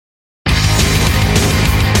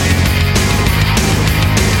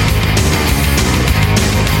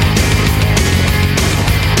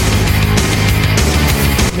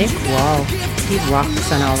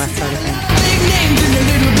rocks and all that sort of thing.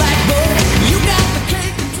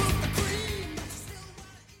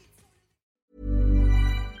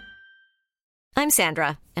 I'm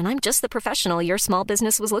Sandra, and I'm just the professional your small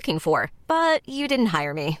business was looking for. But you didn't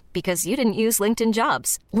hire me because you didn't use LinkedIn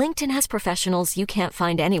Jobs. LinkedIn has professionals you can't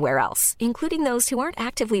find anywhere else, including those who aren't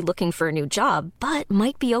actively looking for a new job, but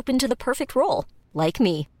might be open to the perfect role, like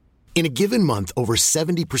me. In a given month, over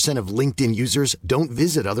 70% of LinkedIn users don't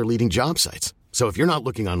visit other leading job sites. So if you're not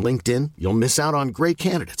looking on LinkedIn, you'll miss out on great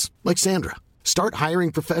candidates like Sandra. Start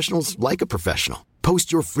hiring professionals like a professional.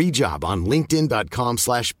 Post your free job on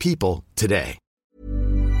linkedin.com/people today.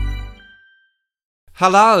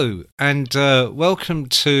 Hello, and welcome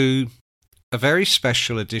to a very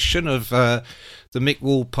special edition of the Mick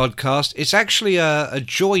Wall podcast. It's actually a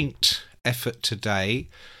joint effort today.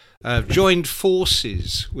 Joined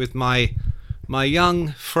forces with my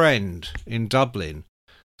young friend in Dublin,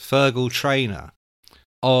 Fergal Trainer,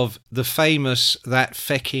 of the famous That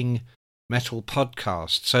Fecking Metal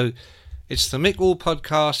podcast. So it's the Mick Wall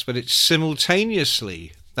podcast, but it's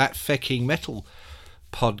simultaneously That Fecking Metal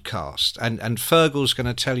podcast. And Fergal's going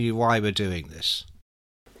to tell you why we're doing this.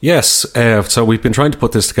 Yes, so we've been trying to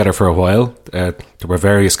put this together for a while. There were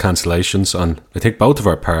various cancellations on, I think, both of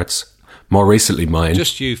our parts. More recently, mine.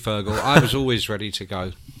 Just you, Fergal. I was always ready to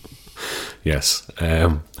go. Yes.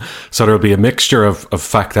 So there'll be a mixture of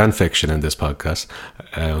fact and fiction in this podcast.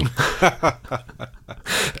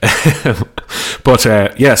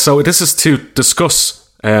 But so this is to discuss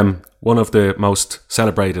one of the most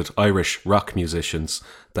celebrated Irish rock musicians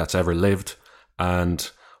that's ever lived, and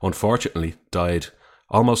unfortunately died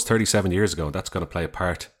almost 37 years ago. That's going to play a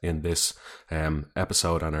part in this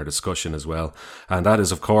episode and our discussion as well. And that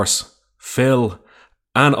is, of course, Phil,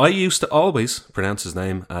 and I used to always pronounce his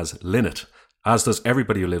name as Lynott, as does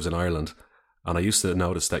everybody who lives in Ireland. And I used to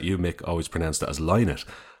notice that you, Mick, always pronounced it as Lynott,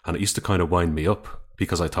 and it used to kind of wind me up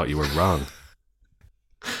because I thought you were wrong.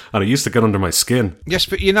 And it used to get under my skin. Yes,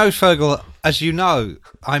 but you know, Fergal, as you know,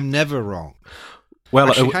 I'm never wrong. Well,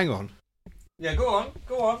 actually, hang on. Yeah, go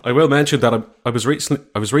on. I will mention that I was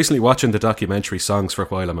recently watching the documentary Songs for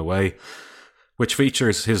While I'm Away, which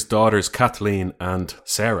features his daughters Kathleen and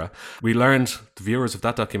Sarah. The viewers of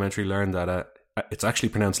that documentary learned that it's actually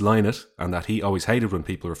pronounced Lynott, and that he always hated when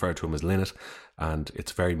people referred to him as Lynott, and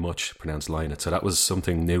it's very much pronounced Lynott. So that was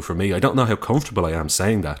something new for me. I don't know how comfortable I am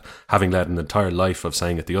saying that, having led an entire life of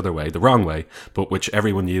saying it the other way, the wrong way, but which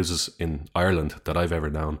everyone uses in Ireland that I've ever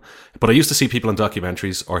known. But I used to see people in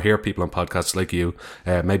documentaries or hear people on podcasts like you,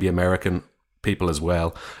 maybe American people as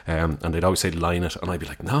well, and they'd always say Lynott, and I'd be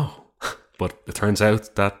like, no. But it turns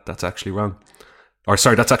out that that's actually wrong. Or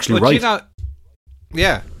sorry, that's actually right. You know,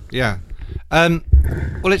 yeah.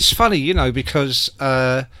 Well, it's funny, because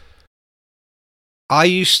I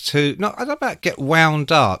used to, I don't know about get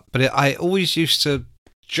wound up, but I always used to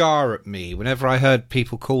jar at me whenever I heard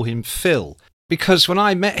people call him Phil. Because when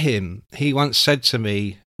I met him, he once said to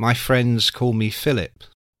me, my friends call me Philip.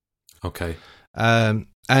 Okay. And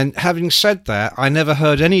having said that, I never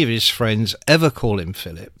heard any of his friends ever call him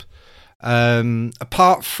Philip.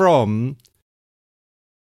 Apart from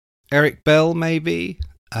Eric Bell, maybe.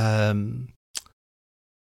 I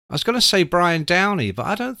was going to say Brian Downey, but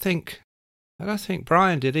I don't think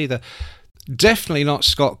Brian did either. Definitely not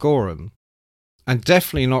Scott Gorham, and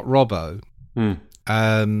definitely not Robbo.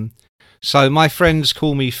 So my friends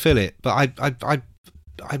call me Philip, but I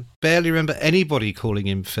barely remember anybody calling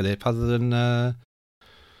him Philip other than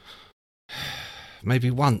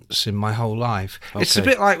maybe once in my whole life. Okay. It's a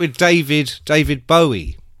bit like with David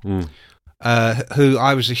Bowie, who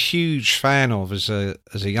I was a huge fan of as a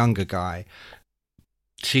younger guy,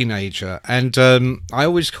 teenager, and I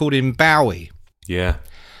always called him Bowie. Yeah,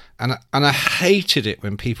 and I hated it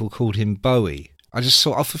when people called him Bowie. I just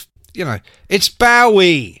thought, it's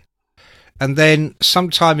Bowie. And then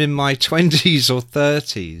sometime in my 20s or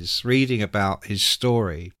 30s, reading about his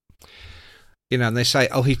story, and they say,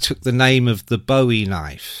 he took the name of the Bowie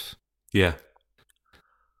knife. Yeah.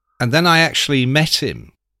 And then I actually met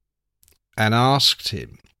him and asked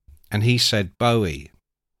him, and he said Bowie.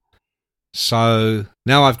 So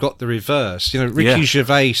now I've got the reverse. Ricky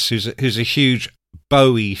Gervais, who's a huge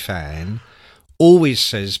Bowie fan, always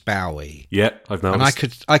says Bowie. Yeah, I've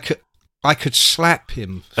noticed. And I could slap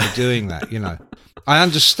him for doing that. I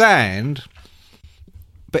understand.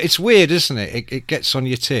 But it's weird, isn't it? It gets on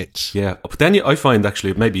your tits. Yeah, but then I find,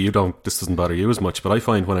 actually, maybe this doesn't bother you as much, but I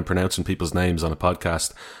find when I'm pronouncing people's names on a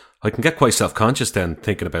podcast, I can get quite self-conscious then,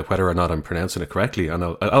 thinking about whether or not I'm pronouncing it correctly. And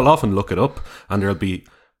I'll often look it up, and there'll be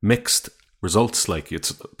mixed results. Like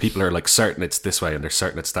it's people are like certain it's this way and they're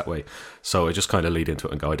certain it's that way. So I just kind of lead into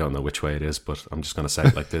it and go, I don't know which way it is, but I'm just going to say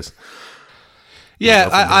it like this.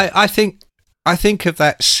 Yeah, I think of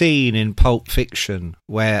that scene in Pulp Fiction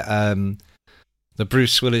where the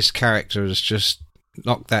Bruce Willis character has just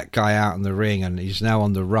knocked that guy out in the ring and he's now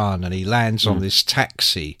on the run, and he lands on this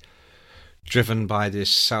taxi driven by this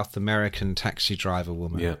South American taxi driver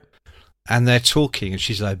woman. Yeah. And they're talking and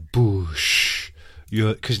she's like, Bush.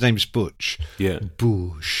 Because his name's Butch. Yeah.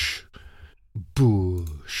 Bush.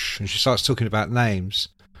 And she starts talking about names.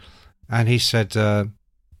 And he said,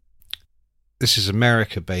 this is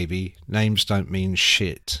America, baby. Names don't mean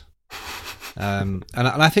shit. And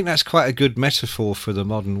I think that's quite a good metaphor for the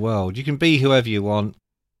modern world. You can be whoever you want,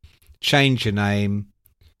 change your name.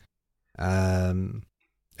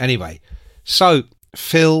 Anyway, so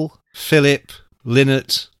Phil, Philip,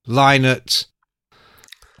 Lynette, Lynette.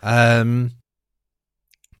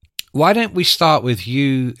 Why don't we start with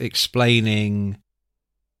you explaining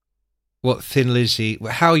what Thin Lizzy,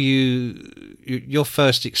 how your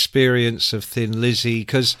first experience of Thin Lizzy?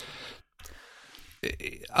 Because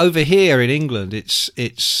over here in England,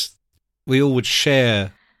 it's we all would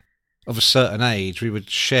share, of a certain age, we would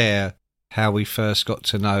share how we first got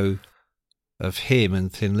to know of him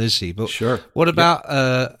and Thin Lizzy. But sure. What about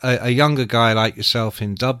a younger guy like yourself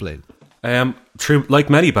in Dublin? True. Like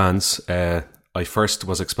many bands, I first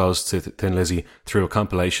was exposed to Thin Lizzy through a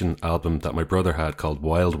compilation album that my brother had called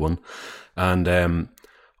Wild One. And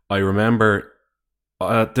I remember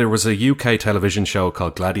there was a UK television show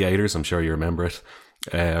called Gladiators. I'm sure you remember it.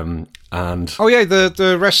 And oh yeah,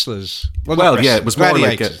 the wrestlers. Well, yeah, it was more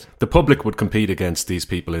like Gladiators. The public would compete against these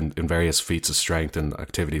people in various feats of strength and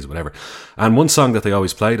activities, whatever. And one song that they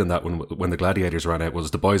always played in that when the Gladiators ran out was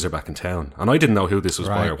 "The Boys Are Back in Town." And I didn't know who this was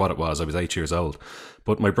by or what it was. I was 8 years old,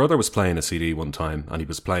 but my brother was playing a CD one time, and he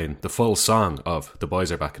was playing the full song of "The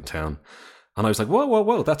Boys Are Back in Town." And I was like,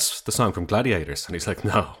 whoa, that's the song from Gladiators. And he's like,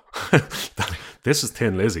 no, this is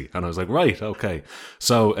Thin Lizzy. And I was like, right, okay.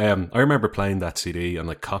 So I remember playing that CD and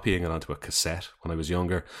like copying it onto a cassette when I was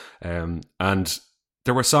younger. And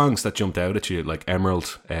there were songs that jumped out at you, like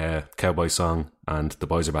Emerald, Cowboy Song, and The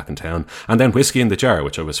Boys Are Back in Town. And then Whiskey in the Jar,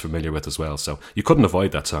 which I was familiar with as well. So you couldn't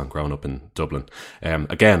avoid that song growing up in Dublin.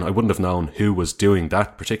 Again, I wouldn't have known who was doing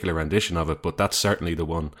that particular rendition of it, but that's certainly the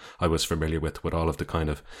one I was familiar with all of the kind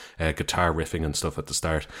of guitar riffing and stuff at the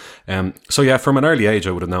start. So yeah, from an early age,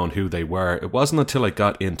 I would have known who they were. It wasn't until I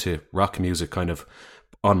got into rock music kind of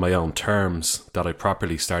on my own terms that I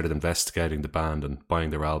properly started investigating the band and buying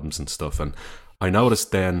their albums and stuff. And I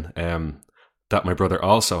noticed then that my brother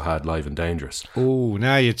also had Live and Dangerous. Oh,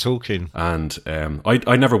 now you're talking. And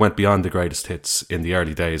I never went beyond the greatest hits in the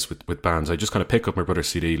early days with bands. I just kind of pick up my brother's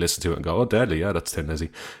CD, listen to it and go, oh, deadly, yeah, that's Thin Lizzy.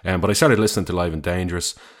 But I started listening to Live and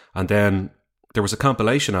Dangerous. And then there was a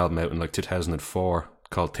compilation album out in like 2004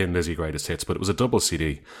 called Thin Lizzy Greatest Hits, but it was a double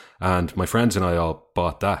CD. And my friends and I all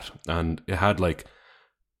bought that. And it had like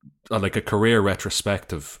a career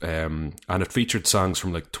retrospective, and it featured songs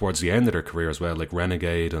from like towards the end of their career as well, like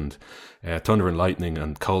Renegade and Thunder and Lightning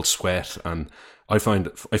and Cold Sweat, and I found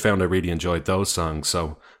I really enjoyed those songs.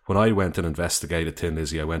 So when I went and investigated Thin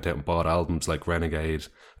Lizzy, I went out and bought albums like Renegade,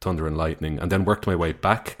 Thunder and Lightning, and then worked my way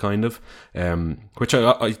back, kind of, which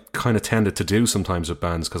I kind of tended to do sometimes with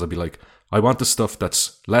bands, because I'd be like, I want the stuff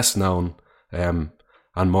that's less known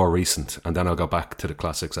and more recent, and then I'll go back to the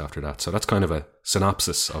classics after that. So that's kind of a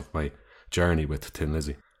synopsis of my journey with Thin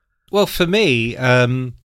Lizzy. Well, for me,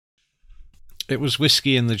 it was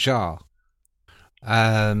Whiskey in the Jar,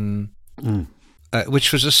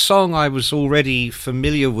 which was a song I was already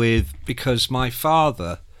familiar with because my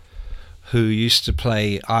father, who used to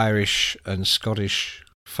play Irish and Scottish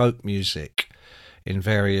folk music in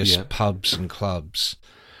various pubs and clubs,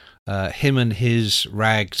 him and his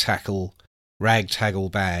ragtaggle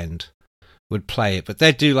band would play it, but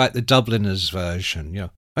they'd do like the Dubliners version, you know.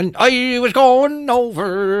 And I was going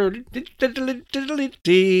over,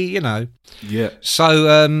 you know. Yeah.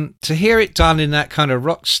 So to hear it done in that kind of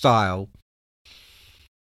rock style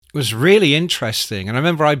was really interesting. And I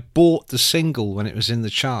remember I bought the single when it was in the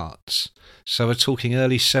charts. So we're talking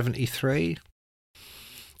early 73.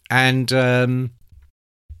 And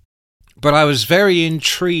but I was very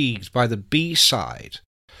intrigued by the B-side,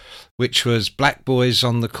 which was Black Boys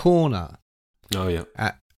on the Corner. Oh, yeah.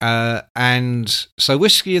 And so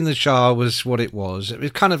Whiskey in the Jar was what it was. It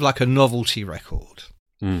was kind of like a novelty record.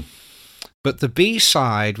 Mm. But the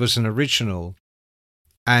B-side was an original.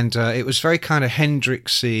 And it was very kind of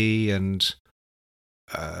Hendrixy and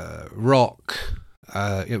rock,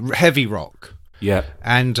 heavy rock. Yeah.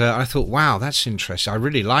 And I thought, wow, that's interesting. I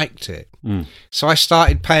really liked it. So I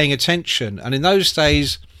started paying attention. And in those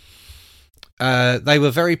days, they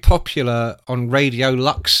were very popular on Radio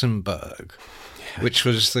Luxembourg, which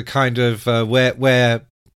was the kind of where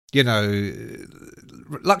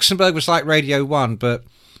Luxembourg was like Radio 1, but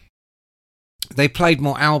they played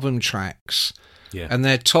more album tracks. Yeah. And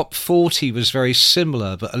their top 40 was very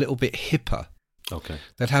similar, but a little bit hipper. Okay.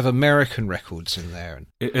 They'd have American records in there.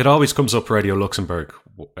 It always comes up Radio Luxembourg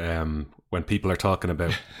when people are talking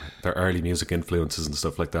about their early music influences and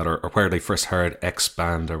stuff like that, or where they first heard X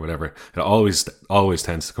band or whatever. It always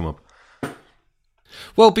tends to come up.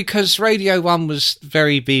 Well, because Radio 1 was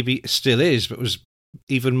very still is, but was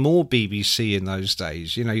even more BBC in those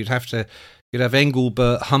days. You'd have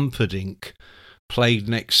Engelbert Humperdinck played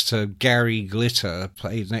next to Gary Glitter,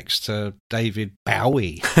 played next to David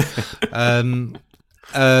Bowie.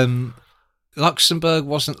 Luxembourg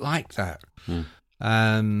wasn't like that.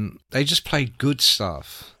 They just played good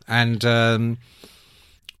stuff. And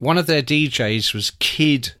one of their DJs was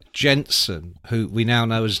Kid Jensen, who we now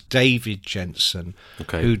know as David Jensen,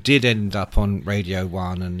 who did end up on Radio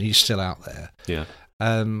 1, and he's still out there. Yeah.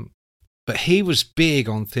 But he was big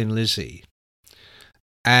on Thin Lizzy.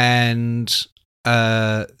 And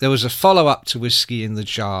there was a follow-up to Whiskey in the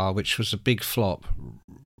Jar, which was a big flop.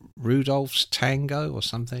 Rudolph's Tango or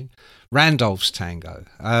something? Randolph's Tango.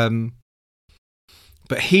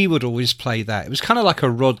 But he would always play that. It was kind of like a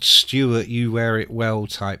Rod Stewart, You Wear It Well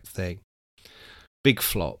type thing. Big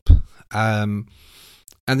flop. And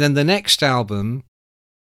then the next album,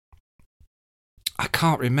 I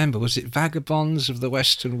can't remember. Was it Vagabonds of the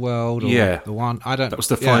Western World? Or the one? That was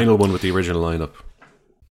the final one with the original lineup.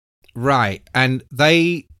 Right. And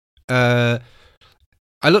they...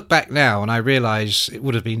 I look back now and I realise it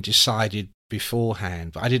would have been decided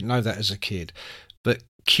beforehand, but I didn't know that as a kid. But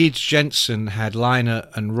Kid Jensen had Liner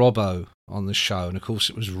and Robbo on the show, and of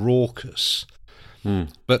course it was raucous.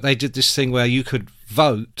 But they did this thing where you could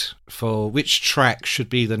vote for which track should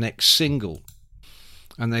be the next single.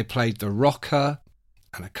 And they played The Rocker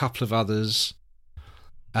and a couple of others.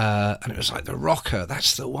 And it was like, The Rocker,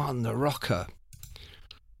 that's the one, The Rocker.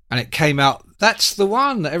 And it came out, that's the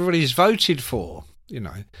one that everybody's voted for,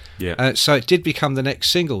 Yeah. So it did become the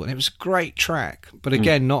next single, and it was a great track, but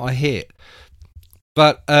again, not a hit.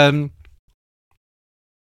 But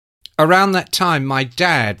around that time, my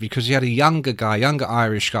dad, because he had a younger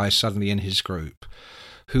Irish guy suddenly in his group,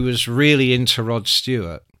 who was really into Rod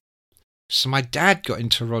Stewart. So my dad got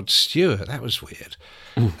into Rod Stewart. That was weird.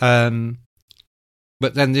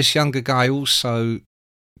 But then this younger guy also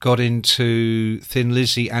got into Thin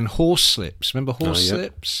Lizzy and Horslips. Remember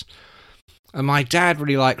Horslips? And my dad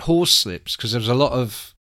really liked Horslips because there was a lot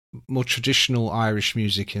of more traditional Irish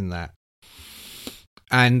music in that.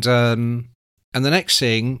 And the next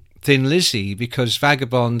thing, Thin Lizzy, because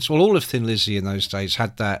Vagabonds, well, all of Thin Lizzy in those days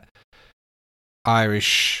had that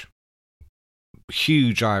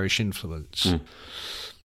huge Irish influence.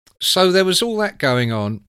 So there was all that going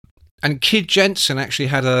on. And Kid Jensen actually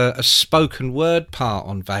had a spoken word part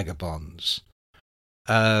on Vagabonds.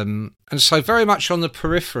 And so very much on the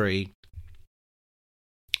periphery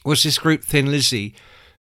was this group Thin Lizzy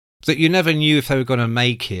that you never knew if they were going to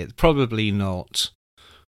make it. Probably not.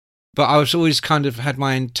 But I was always kind of had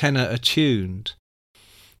my antenna attuned.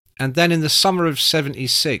 And then in the summer of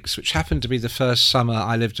 76, which happened to be the first summer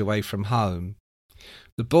I lived away from home,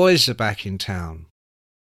 the boys are back in town.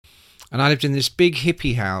 And I lived in this big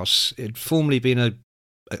hippie house. It had formerly been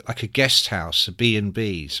like a guest house, a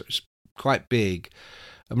B&B, so it was quite big.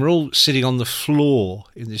 And we're all sitting on the floor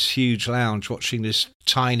in this huge lounge watching this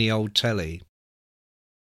tiny old telly.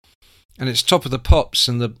 And it's Top of the Pops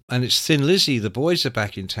and it's Thin Lizzy, the boys are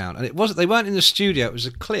back in town. And they weren't in the studio, it was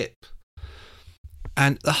a clip.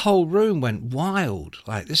 And the whole room went wild.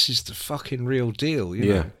 Like, this is the fucking real deal,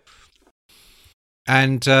 you know?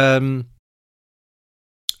 And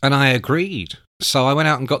I agreed. So I went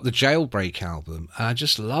out and got the Jailbreak album, and I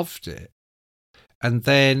just loved it. And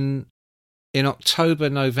then in October,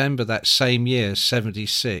 November that same year,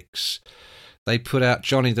 76, they put out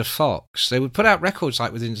Johnny the Fox. They would put out records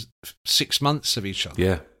like within 6 months of each other.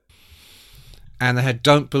 Yeah. And they had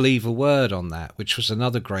Don't Believe a Word on that, which was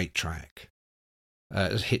another great track.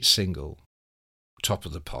 A hit single. Top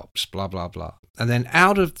of the Pops, blah, blah, blah. And then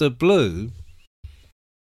out of the blue,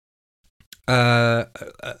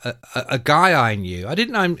 a guy I knew, I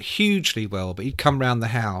didn't know him hugely well, but he'd come round the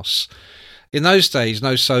house. In those days,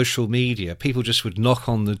 no social media. People just would knock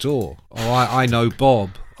on the door. Oh, I know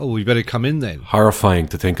Bob. Oh, we better come in then. Horrifying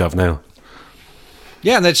to think of now.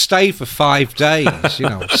 Yeah, and they'd stay for 5 days,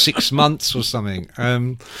 6 months or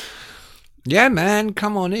something. Yeah, man,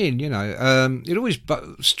 come on in. You'd always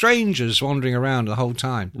strangers wandering around the whole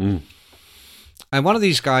time. Mm. And one of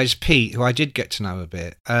these guys, Pete, who I did get to know a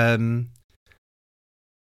bit,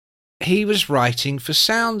 he was writing for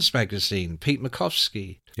Sounds magazine, Pete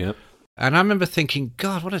Makovsky. Yep. And I remember thinking,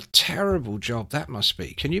 God, what a terrible job that must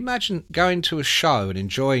be. Can you imagine going to a show and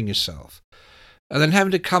enjoying yourself and then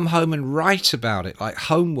having to come home and write about it like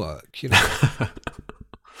homework,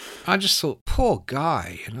 I just thought, poor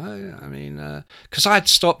guy, I mean, because I had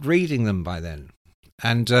stopped reading them by then.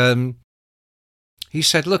 And he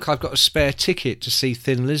said, look, I've got a spare ticket to see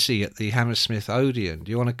Thin Lizzy at the Hammersmith Odeon.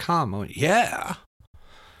 Do you want to come? I went, yeah.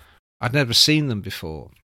 I'd never seen them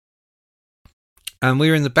before. And we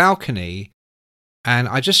were in the balcony, and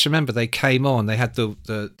I just remember they came on. They had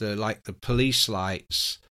the police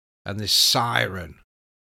lights and this siren,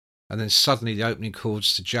 and then suddenly the opening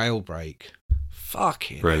chords to Jailbreak.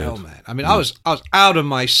 Fucking Brilliant. hell, man! I mean, I was out of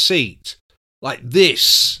my seat like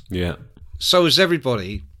this. Yeah. So was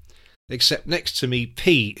everybody, except next to me,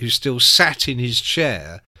 Pete, who still sat in his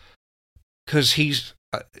chair because he's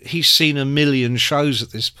seen a million shows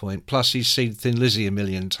at this point. Plus, he's seen Thin Lizzy a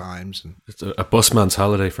million times. And It's a busman's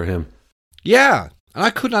holiday for him. yeah, and I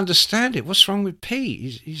couldn't understand it. What's wrong with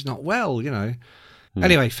Pete? He's not well,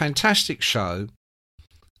 Anyway, fantastic show.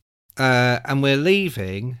 And we're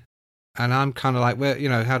leaving, and I'm kind of like,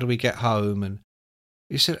 well, how do we get home? And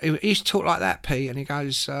he said, he's talked like that, Pete, and he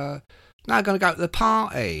goes, no, I'm going to go to the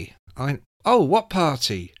party. I went, oh, what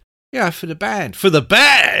party? Yeah, for the band. For the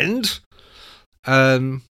band?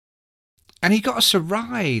 And he got us a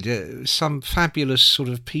ride, some fabulous sort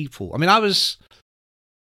of people. I mean, I was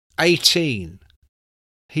 18.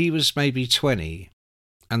 He was maybe 20.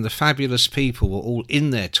 And the fabulous people were all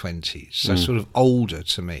in their 20s, so sort of older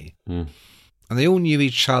to me. Mm. And they all knew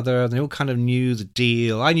each other, and they all kind of knew the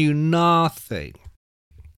deal. I knew nothing.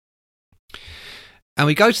 And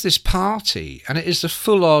we go to this party, and it is a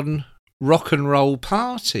full-on rock and roll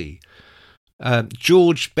party.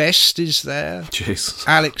 George Best is there. Jesus.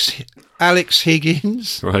 Alex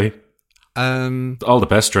Higgins. Right. All the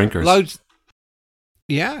best drinkers. A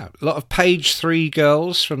lot of Page 3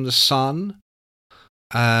 girls from The Sun.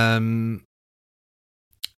 And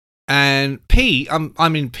Pete,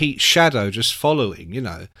 I'm in Pete's shadow, just following,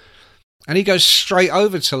 And he goes straight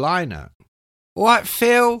over to Lina. What,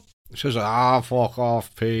 Phil? She was like, fuck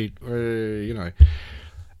off, Pete. And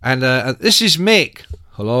this is Mick.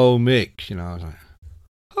 Hello, Mick. I was like,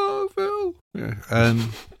 oh, Phil. Yeah.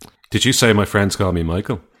 Did you say my friends call me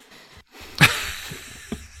Michael?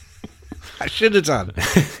 I should have done.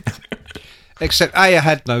 Except A, I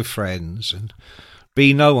had no friends, and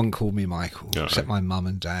B, no one called me Michael, except my mum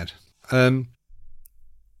and dad. But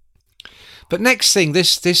next thing,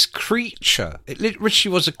 this creature, it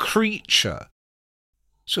literally was a creature,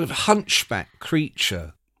 sort of hunchback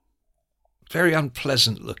creature, very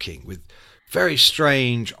unpleasant looking, with very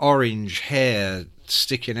strange orange hair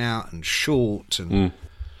sticking out and short and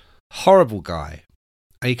horrible guy.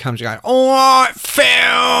 And he comes going, all right,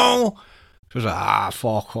 Phil. He was like,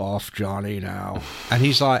 fuck off, Johnny, now. And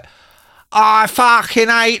he's like, I fucking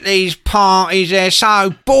hate these parties. They're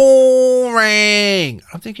so boring.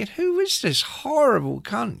 I'm thinking, who is this horrible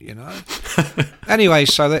cunt, Anyway,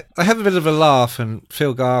 so they have a bit of a laugh, and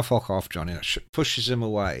Phil goes, fuck off, Johnny. Pushes him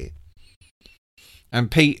away.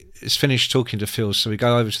 And Pete is finished talking to Phil, so we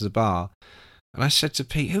go over to the bar. And I said to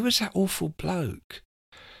Pete, who was that awful bloke?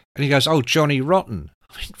 And he goes, oh, Johnny Rotten.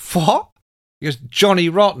 I went, what? He goes, Johnny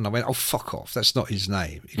Rotten. I went, oh, fuck off. That's not his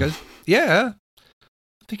name. He goes, yeah.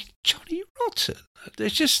 I'm thinking, Johnny Rotten?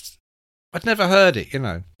 There's just, I'd never heard it,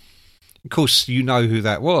 Of course, you know who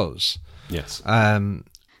that was. Yes. I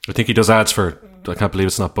think he does ads for, I Can't Believe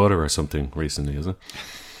It's Not Butter or something recently, isn't it?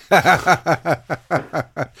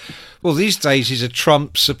 Well, these days he's a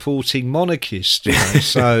Trump-supporting monarchist,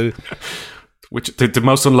 so... Which, the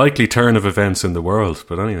most unlikely turn of events in the world,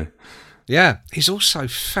 but anyway. Yeah, he's also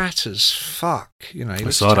fat as fuck, I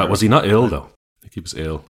saw that. Was he not ill, though? I think he was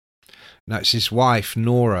ill. No, it's his wife,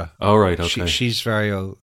 Nora. Oh, right, okay. She's very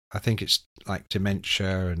ill. I think it's like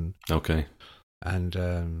dementia and... Okay. And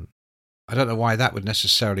I don't know why that would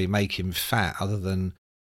necessarily make him fat, other than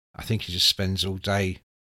I think he just spends all day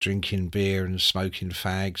drinking beer and smoking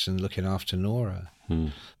fags and looking after Nora.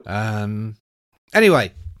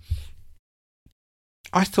 Anyway,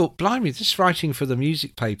 I thought, blimey, this writing for the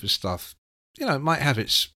music paper stuff, might have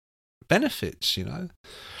its benefits,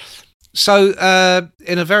 So,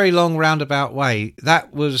 in a very long roundabout way,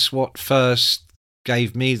 that was what first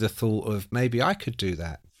gave me the thought of maybe I could do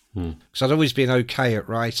that. Because I'd always been okay at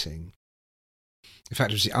writing. In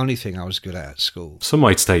fact, it was the only thing I was good at school. Some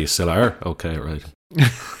might say you still are okay at writing.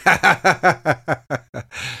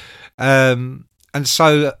 And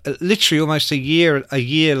so, literally, almost a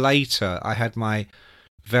year later, I had my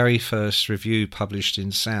very first review published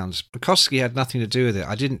in Sounds. Bukowski had nothing to do with it.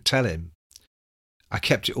 I didn't tell him. I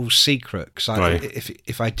kept it all secret because Right.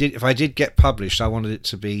 if I did get published, I wanted it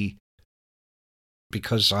to be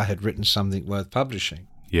because I had written something worth publishing.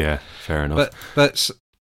 Yeah, fair enough. But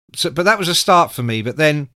that was a start for me. But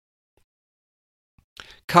then,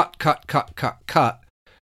 cut.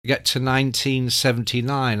 Get to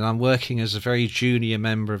 1979, and I'm working as a very junior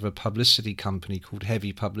member of a publicity company called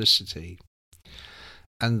Heavy Publicity.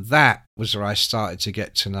 And that was where I started to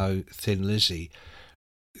get to know Thin Lizzy.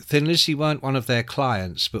 Thin Lizzy weren't one of their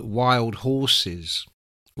clients, but Wild Horses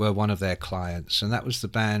were one of their clients. And that was the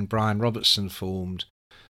band Brian Robertson formed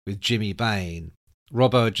with Jimmy Bain.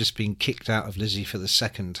 Robbo had just been kicked out of Lizzy for the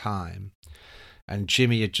second time, and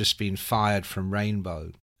Jimmy had just been fired from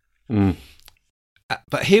Rainbow. Mm.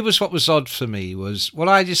 But here was what was odd for me, was what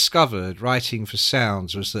I discovered writing for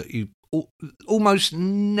Sounds was that you almost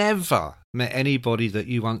never met anybody that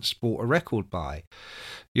you once bought a record by.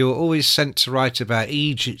 You were always sent to write about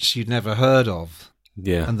Egypts you'd never heard of,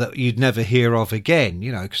 Yeah. and that you'd never hear of again,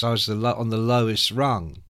 you know, because I was on the lowest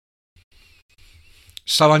rung.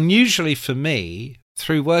 So unusually for me,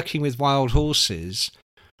 through working with Wild Horses,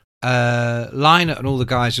 Lynott and all the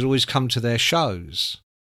guys would always come to their shows.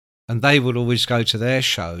 And they would always go to their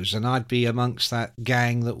shows, and I'd be amongst that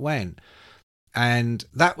gang that went. And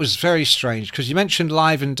that was very strange, because you mentioned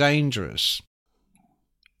Live and Dangerous.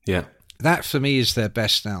 Yeah. That, for me, is their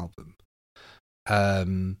best album.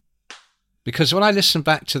 Because when I listen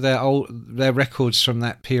back to their records from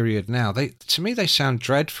that period now, to me, they sound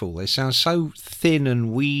dreadful. They sound so thin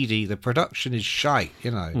and weedy. The production is shite,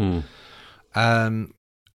 you know.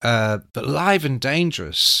 But Live and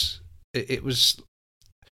Dangerous, it was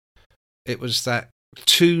that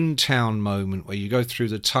Toontown moment where you go through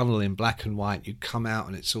the tunnel in black and white, you come out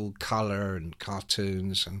and it's all colour and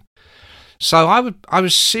cartoons, and so I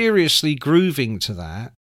was seriously grooving to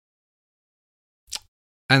that.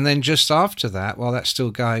 And then just after that, while that's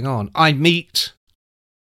still going on, I meet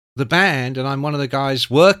the band, and I'm one of the guys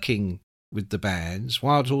working with the bands.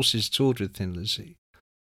 Wild Horses toured with Thin Lizzy,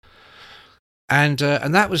 and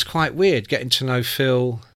that was quite weird, getting to know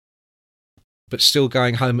Phil, but still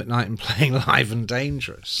going home at night and playing Live and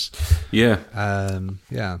Dangerous. Yeah.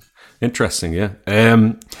 Yeah. Interesting, yeah.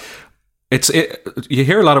 You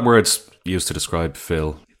hear a lot of words used to describe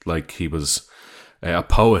Phil, like he was a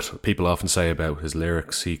poet. People often say about his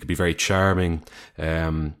lyrics, he could be very charming,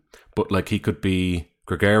 but like he could be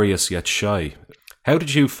gregarious yet shy. How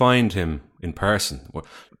did you find him in person?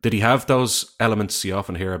 Did he have those elements you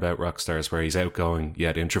often hear about rock stars, where he's outgoing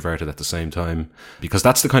yet introverted at the same time? Because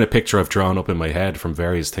that's the kind of picture I've drawn up in my head from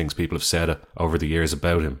various things people have said over the years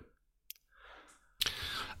about him.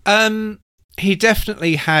 He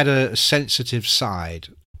definitely had a sensitive side,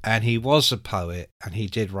 and he was a poet, and he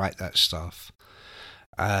did write that stuff.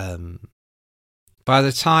 By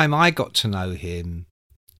the time I got to know him,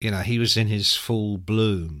 you know, he was in his full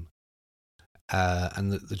bloom,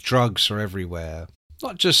 and the drugs were everywhere.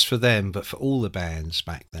 Not just for them, but for all the bands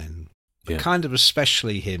back then. But kind of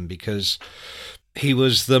especially him, because he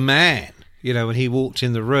was the man. You know, when he walked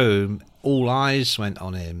in the room, all eyes went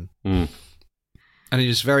on him. Mm. And he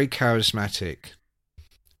was very charismatic.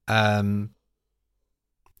 But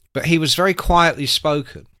he was very quietly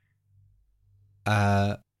spoken.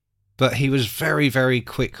 But he was very, very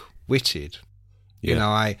quick-witted. Yeah. You know,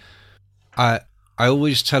 I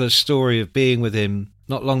always tell a story of being with him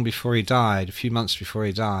not long before he died, a few months before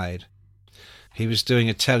he died. He was doing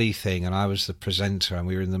a telly thing, and I was the presenter, and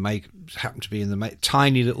we were happened to be in the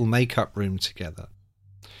tiny little makeup room together.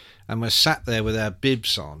 And we're sat there with our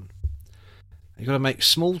bibs on. You've got to make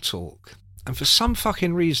small talk. And for some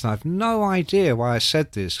fucking reason, I've no idea why I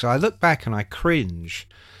said this, because I look back and I cringe.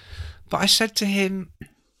 But I said to him,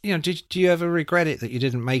 you know, do you ever regret it that you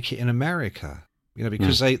didn't make it in America? You know,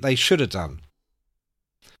 because they should have done.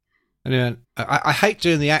 And you know, I hate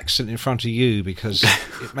doing the accent in front of you because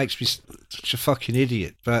it makes me such a fucking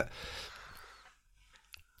idiot. But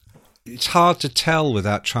it's hard to tell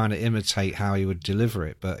without trying to imitate how he would deliver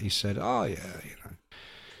it. But he said, "Oh yeah, you know."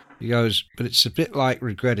 He goes, "But it's a bit like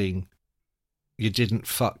regretting you didn't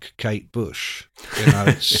fuck Kate Bush. You know,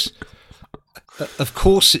 it's of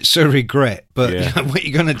course it's a regret, but you know, what are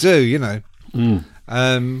you going to do? You know."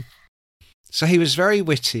 So he was very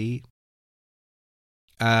witty.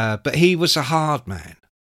 But he was a hard man,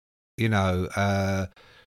 you know.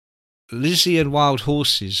 Lizzy and Wild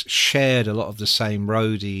Horses shared a lot of the same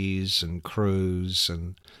roadies and crews,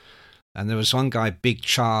 and there was one guy, Big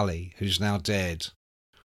Charlie, who's now dead,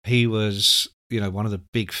 he was, one of the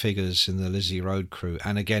big figures in the Lizzie Road crew,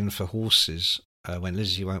 and again for Horses when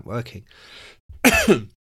Lizzie weren't working. And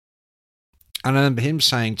I remember him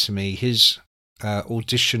saying to me his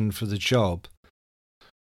audition for the job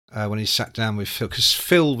when he sat down with Phil, because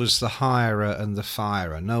Phil was the hirer and the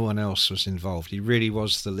firer. No one else was involved. He really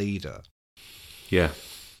was the leader. Yeah.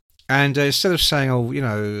 And instead of saying,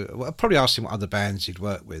 I probably asked him what other bands he'd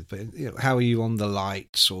worked with, but how are you on the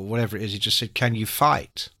lights or whatever it is, he just said, "Can you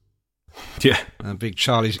fight?" Yeah. And Big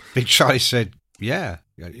Charlie said, "Yeah,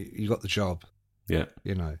 you got the job." Yeah.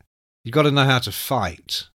 You got to know how to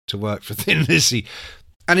fight to work for Thin Lizzy.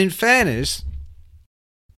 And in fairness,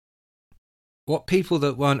 what people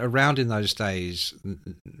that weren't around in those days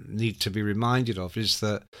need to be reminded of is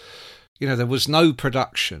that, there was no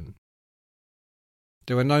production.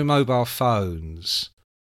 There were no mobile phones.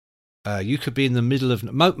 You could be in the middle of...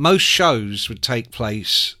 most shows would take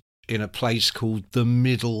place in a place called the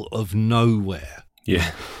middle of nowhere.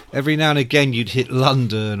 Yeah. Every now and again you'd hit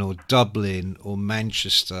London or Dublin or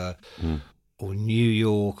Manchester or New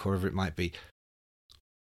York or wherever it might be.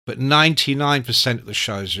 But 99% of the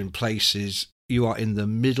shows are in places you are in the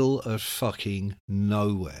middle of fucking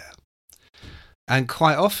nowhere. And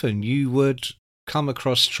quite often you would come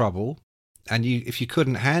across trouble, and if you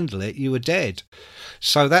couldn't handle it, you were dead.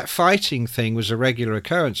 So that fighting thing was a regular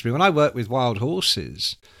occurrence. I mean, when I worked with Wild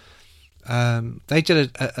Horses, they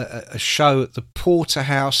did a show at the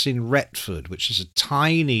Porterhouse in Retford, which is a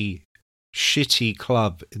tiny, shitty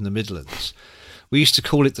club in the Midlands. We used to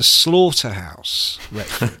call it the Slaughterhouse,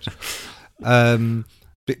 Retford,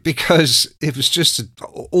 because it was just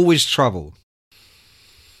always trouble.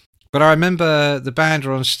 But I remember the band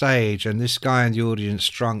were on stage, and this guy in the audience,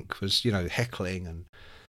 drunk, was, heckling, and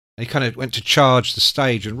he kind of went to charge the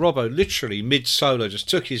stage, and Robbo literally mid-solo just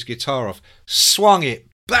took his guitar off, swung it,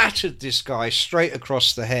 battered this guy straight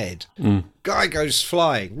across the head. Guy goes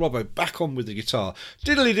flying. Robbo back on with the guitar.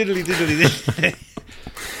 Diddly, diddly, diddly, diddly.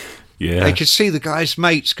 Yeah. They could see the guy's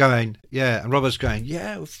mates going, yeah, and Robbo's going,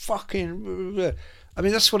 yeah, fucking... I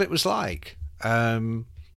mean, that's what it was like. Yeah.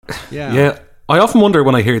 Yeah. I often wonder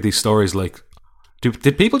when I hear these stories, like,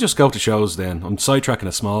 did people just go to shows then? I'm sidetracking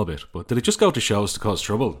a small bit, but did it just go to shows to cause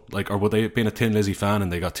trouble? Like, or would they have been a Thin Lizzy fan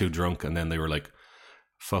and they got too drunk and then they were like,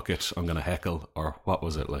 fuck it, I'm going to heckle? Or what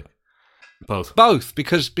was it like? Both,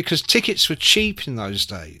 because tickets were cheap in those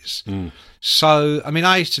days. So, I mean,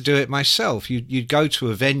 I used to do it myself. You'd go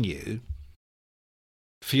to a venue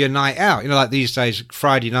for your night out. Like these days,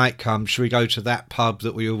 Friday night comes, should we go to that pub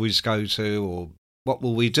that we always go to, or what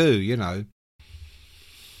will we do,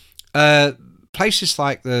 Places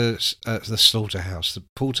like the Slaughterhouse, the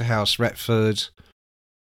Porterhouse, Retford.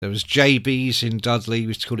 There was JB's in Dudley. We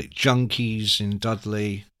used to call it Junkies in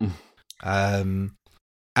Dudley.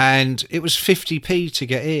 And it was 50p to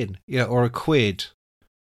get in, or a quid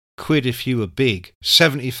if you were big,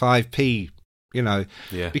 75p,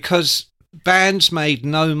 Yeah. because bands made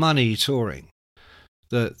no money touring.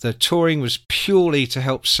 The touring was purely to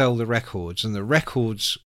help sell the records, and the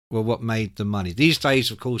records were what made the money. These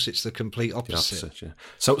days, of course, it's the complete opposite. Yeah.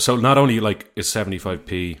 So not only like is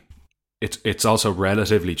 75p, it's also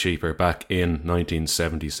relatively cheaper back in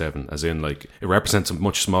 1977, as in like it represents a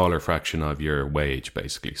much smaller fraction of your wage,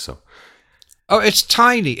 basically. So. Oh, it's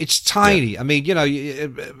tiny. It's tiny. Yeah. I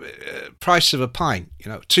mean, price of a pint,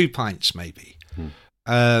 2 pints maybe.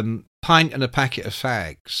 Pint and a packet of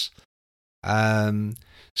fags.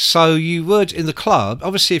 So you would, in the club,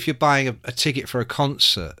 obviously if you're buying a ticket for a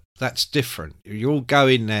concert, that's different. You're all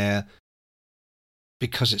going there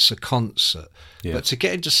because it's a concert. Yeah. But to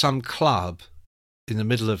get into some club in the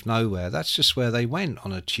middle of nowhere, that's just where they went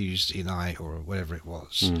on a Tuesday night or whatever it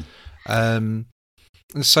was. And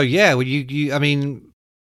so, yeah, well, I mean,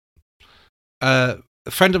 a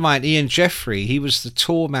friend of mine, Ian Jeffrey, he was the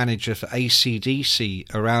tour manager for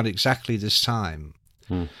AC/DC around exactly this time.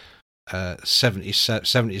 76,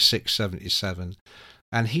 77,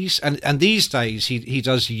 and and these days he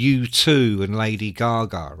does U2 and Lady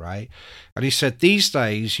Gaga, right? And he said these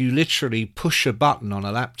days you literally push a button on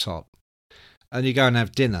a laptop and you go and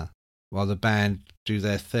have dinner while the band do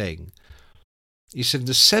their thing. He said in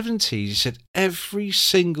the 70s, he said every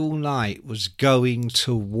single night was going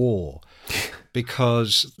to war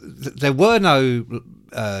because there were no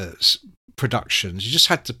productions. You just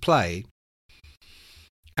had to play.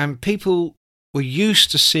 And people were used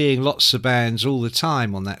to seeing lots of bands all the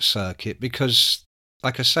time on that circuit because,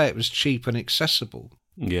 like I say, it was cheap and accessible.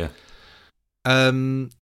 Yeah.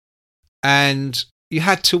 And you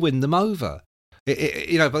had to win them over. By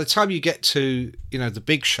the time you get to, the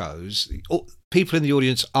big shows, people in the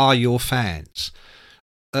audience are your fans.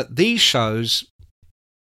 At these shows,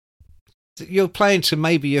 you're playing to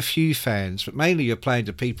maybe a few fans, but mainly you're playing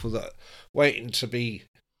to people that are waiting to be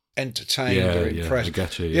entertained or impressed. I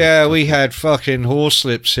get you. Yeah, we had fucking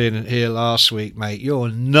Horslips in here last week, mate. You're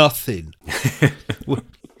nothing.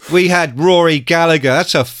 We had Rory Gallagher.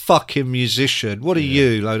 That's a fucking musician. What are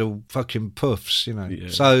you, load of fucking puffs, you know? Yeah.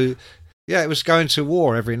 So, yeah, it was going to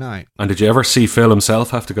war every night. And did you ever see Phil himself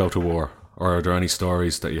have to go to war? Or are there any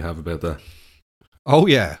stories that you have about that? Oh,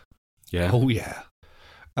 yeah. Yeah? Oh, yeah.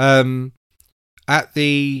 At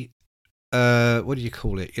the, what do you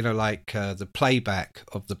call it? You know, like the playback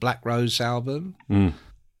of the Black Rose album. Mm.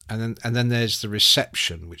 And then there's the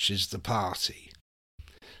reception, which is the party.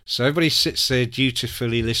 So everybody sits there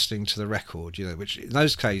dutifully listening to the record, you know, which in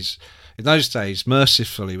those days,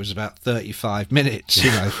 mercifully, was about 35 minutes, you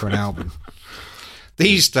know, for an album.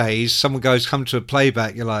 These days, someone come to a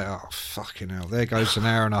playback, you're like, oh, fucking hell, there goes an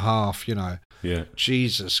hour and a half, you know. Yeah.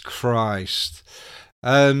 Jesus Christ.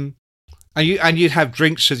 And you'd have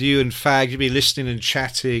drinks with you and fag, you'd be listening and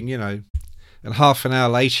chatting, you know, and half an hour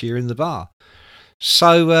later you're in the bar.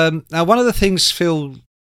 So now one of the things Phil...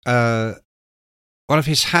 one of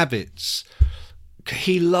his habits,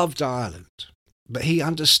 he loved Ireland, but he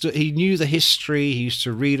knew the history, he used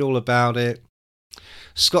to read all about it.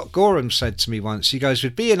 Scott Gorham said to me once, he goes,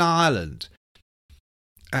 we'd be in Ireland,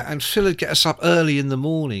 and Phil would get us up early in the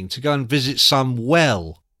morning to go and visit some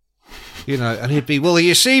well, you know, and he'd be, well,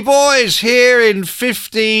 you see, boys, here in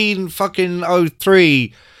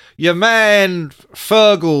 1503, your man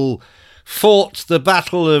Fergal fought the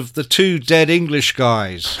battle of the 2 dead English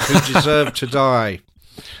guys who deserved to die.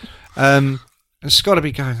 And Scott would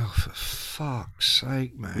be going, oh, for fuck's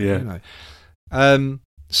sake, man. Yeah. You know.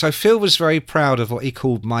 So Phil was very proud of what he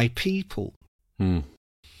called My People. Mm.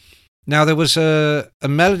 Now, there was a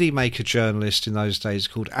Melody Maker journalist in those days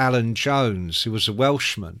called Alan Jones, who was a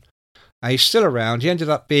Welshman. And he's still around. He ended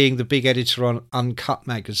up being the big editor on Uncut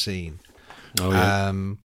magazine. Oh, yeah.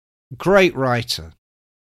 Great writer.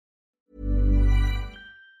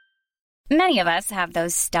 Many of us have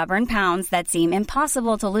those stubborn pounds that seem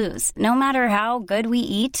impossible to lose, no matter how good we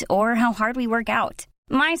eat or how hard we work out.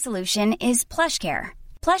 My solution is PlushCare.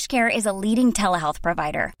 PlushCare is a leading telehealth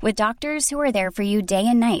provider with doctors who are there for you day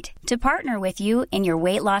and night to partner with you in your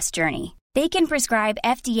weight loss journey. They can prescribe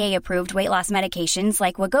FDA-approved weight loss medications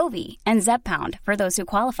like Wegovy and Zepbound for those who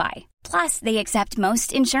qualify. Plus, they accept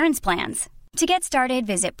most insurance plans. To get started,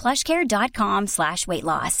 visit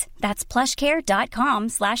plushcare.com/weightloss. That's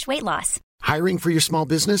plushcare.com/weightloss. Hiring for your small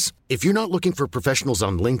business? If you're not looking for professionals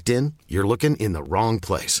on LinkedIn, you're looking in the wrong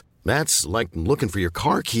place. That's like looking for your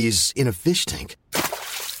car keys in a fish tank.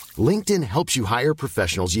 LinkedIn helps you hire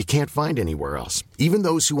professionals you can't find anywhere else, even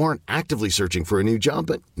those who aren't actively searching for a new job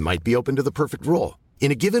but might be open to the perfect role.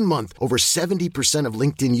 In a given month, over 70% of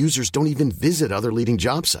LinkedIn users don't even visit other leading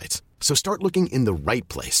job sites. So start looking in the right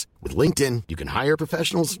place. With LinkedIn, you can hire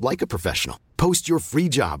professionals like a professional. Post your free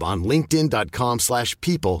job on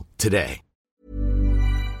linkedin.com/people today.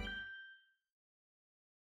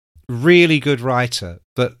 Really good writer,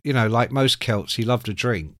 but, you know, like most Celts, he loved a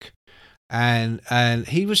drink. And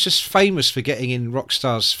he was just famous for getting in rock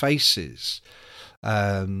stars' faces. You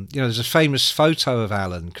know, there's a famous photo of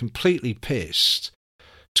Alan completely pissed,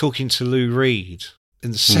 talking to Lou Reed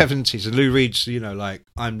in the 70s, and Lou Reed's, you know, like,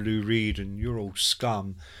 I'm Lou Reed and you're all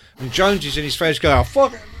scum, and Jonesy's in his face going, oh,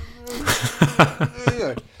 fuck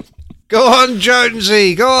it. Go on,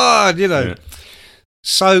 Jonesy, go on, you know. Yeah.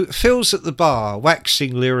 So Phil's at the bar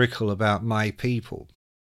waxing lyrical about My People,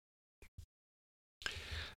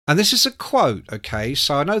 and this is a quote, okay?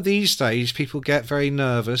 So I know these days people get very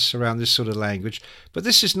nervous around this sort of language, but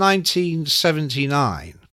this is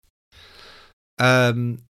 1979.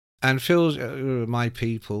 And Phil's, My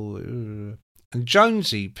People. And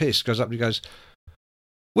Jonesy, pissed, goes up and he goes,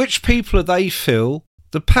 which people are they, Phil?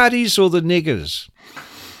 The paddies or the niggers?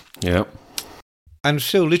 Yep. And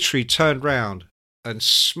Phil literally turned round and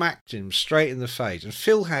smacked him straight in the face. And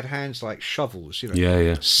Phil had hands like shovels, you know.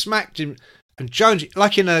 Yeah. Smacked him. And Jonesy,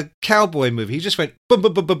 like in a cowboy movie, he just went boom,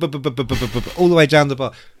 boom, boom, boom, boom, boom, boom, boom, boom, boom, all the way down the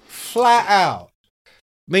bar. Flat out.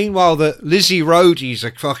 Meanwhile, the Lizzie Roadies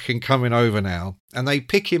are fucking coming over now, and they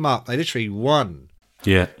pick him up. They literally 1,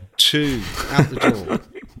 2 out the door.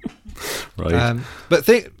 Right. But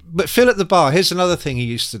Phil at the bar, here's another thing he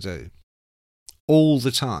used to do all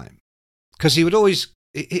the time, because he would always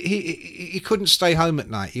he couldn't stay home at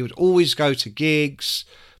night. He would always go to gigs,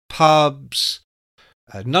 pubs,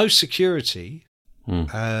 no security,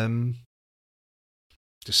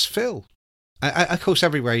 just Phil. Of course,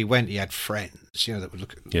 everywhere he went, he had friends, you know, that would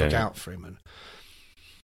look out for him. And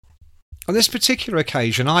on this particular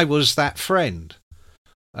occasion, I was that friend,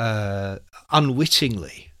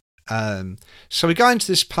 unwittingly. So we go into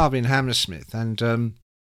this pub in Hammersmith, and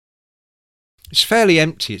it's fairly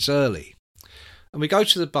empty. It's early, and we go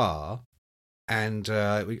to the bar, and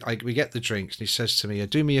we get the drinks. And he says to me,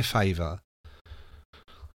 "Do me a favour.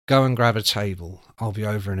 Go and grab a table. I'll be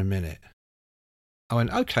over in a minute." I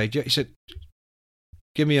went, "Okay." He said,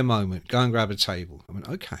 "Give me a moment. Go and grab a table." I went,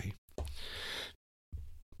 "Okay."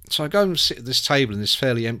 So I go and sit at this table in this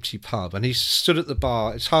fairly empty pub, and he's stood at the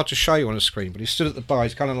bar. It's hard to show you on a screen, but he stood at the bar.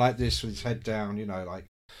 He's kind of like this with his head down, like,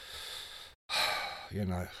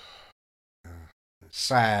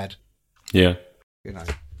 sad. Yeah.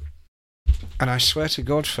 And I swear to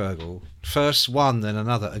God, Fergal, first one, then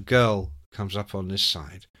another, a girl comes up on this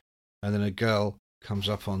side, and then a girl comes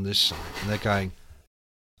up on this side, and they're going,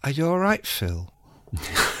 "Are you all right, Phil?"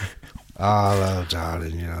 "Oh, well,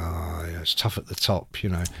 darling, it's tough at the top,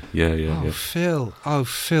 Yeah. Oh, Phil. Oh,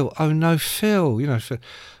 Phil. Oh, no, Phil. Phil.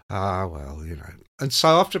 Ah, well, And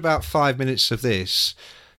so after about 5 minutes of this,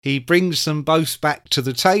 he brings them both back to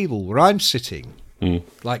the table where I'm sitting,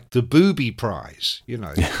 like the booby prize,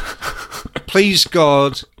 Please,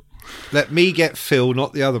 God, let me get Phil,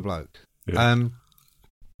 not the other bloke. Yeah.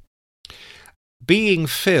 Being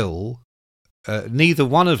Phil... neither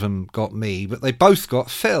one of them got me, but they both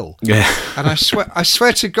got Phil. Yeah. And I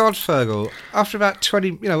swear to God, Fergal, after about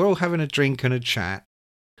 20, we're all having a drink and a chat,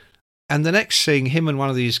 and the next thing, him and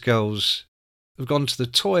one of these girls have gone to the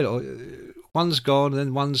toilet. One's gone, and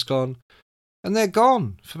then one's gone, and they're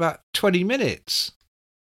gone for about 20 minutes.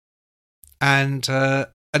 And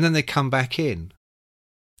then they come back in.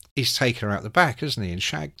 He's taken her out the back, hasn't he, and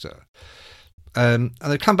shagged her. And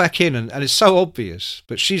they come back in, and it's so obvious,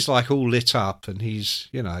 but she's like all lit up, and he's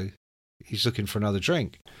looking for another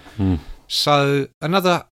drink. So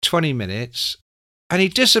another 20 minutes, and he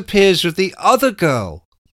disappears with the other girl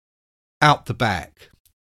out the back,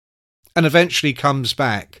 and eventually comes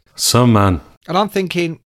back. Some man. And I'm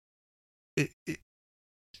thinking,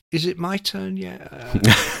 is it my turn yet?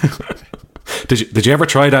 Did you ever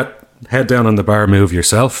try that head down on the bar move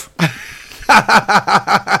yourself?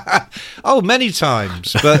 Oh, many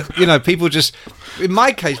times. But, people just, in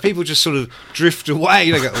my case, people just sort of drift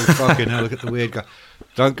away. They go, "Oh, fucking hell, look at the weird guy.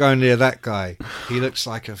 Don't go near that guy. He looks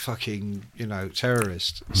like a fucking,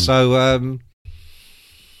 terrorist." So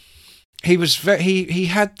he was he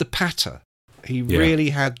had the patter. He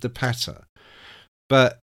really had the patter.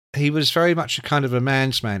 But he was very much a kind of a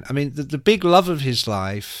man's man. I mean, the big love of his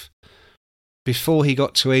life before he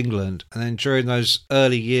got to England, and then during those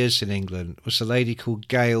early years in England, was a lady called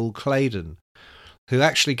Gail Claydon, who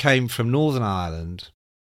actually came from Northern Ireland,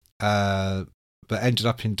 but ended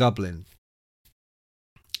up in Dublin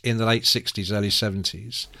in the late 60s, early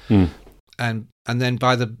 70s. And then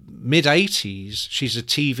by the mid-80s, she's a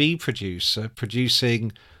TV producer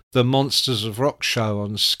producing the Monsters of Rock show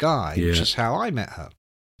on Sky, which is how I met her.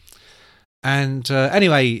 And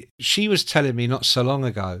anyway, she was telling me not so long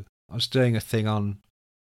ago, I was doing a thing on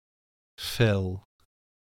Phil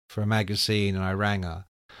for a magazine, and I rang her.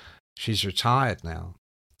 She's retired now.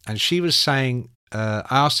 And she was saying, I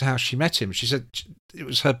asked her how she met him. She said it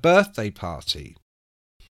was her birthday party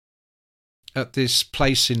at this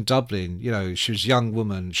place in Dublin. She was a young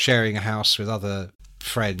woman sharing a house with other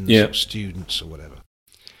friends or students or whatever.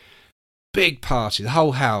 Big party, the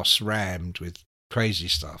whole house rammed with crazy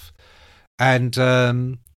stuff. And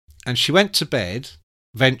she went to bed.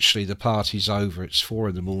 Eventually, the party's over. It's 4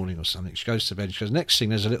 a.m. or something. She goes to bed. She goes, next thing,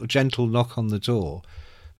 there's a little gentle knock on the door.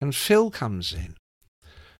 And Phil comes in.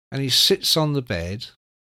 And he sits on the bed.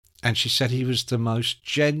 And she said he was the most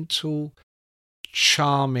gentle,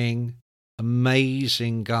 charming,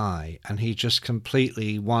 amazing guy. And he just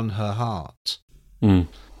completely won her heart.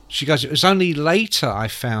 She goes, it was only later I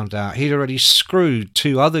found out he'd already screwed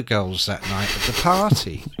 2 other girls that night at the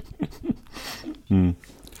party.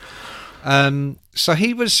 So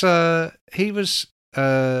he was,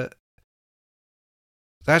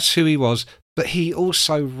 that's who he was, but he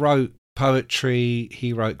also wrote poetry,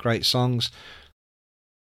 he wrote great songs.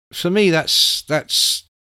 For me, that's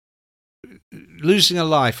losing a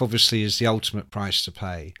life obviously is the ultimate price to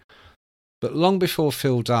pay. But long before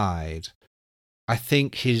Phil died, I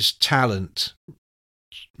think his talent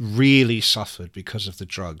really suffered because of the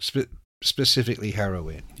drugs, specifically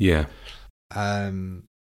heroin. Yeah.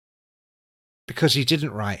 Because he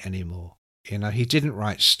didn't write anymore. He didn't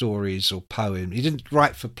write stories or poems. He didn't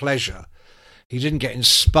write for pleasure. He didn't get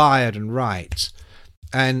inspired and write.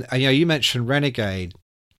 And you mentioned Renegade.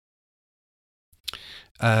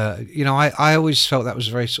 I always felt that was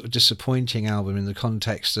a very sort of disappointing album in the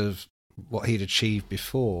context of what he'd achieved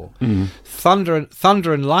before. Thunder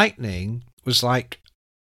and Lightning was like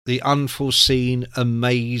the unforeseen,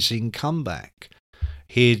 amazing comeback.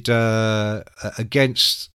 He'd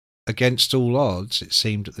against all odds, it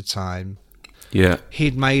seemed at the time. Yeah,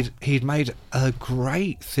 he'd made a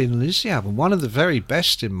great Thin Lizzy album, one of the very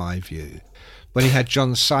best in my view, when he had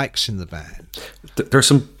John Sykes in the band. There's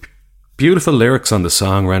some beautiful lyrics on the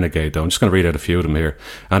song Renegade, though. I'm just going to read out a few of them here.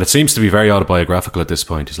 And it seems to be very autobiographical at this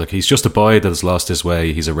point. He's like, he's just a boy that has lost his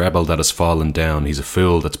way. He's a rebel that has fallen down. He's a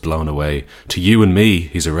fool that's blown away. To you and me,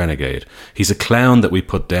 he's a renegade. He's a clown that we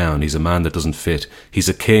put down. He's a man that doesn't fit. He's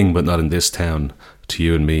a king, but not in this town. To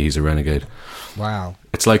you and me, he's a renegade. Wow.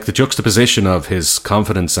 It's like the juxtaposition of his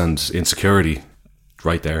confidence and insecurity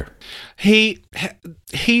right there. He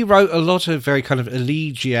wrote a lot of very kind of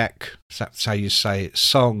elegiac, that's how you say it,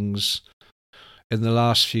 songs in the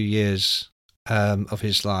last few years of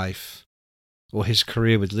his life, or his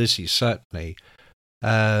career with Lizzy, certainly.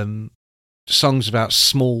 Songs about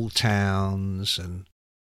small towns and,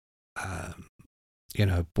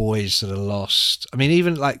 boys that are lost. I mean,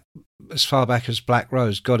 even like as far back as Black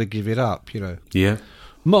Rose, Gotta Give It Up, Yeah.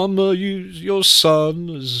 Mama, your son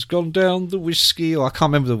has gone down the whiskey, or I can't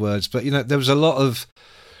remember the words, but there was a lot of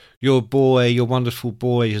your wonderful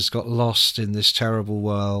boy has got lost in this terrible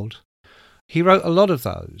world. He wrote a lot of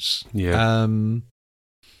those. Yeah.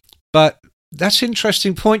 But that's an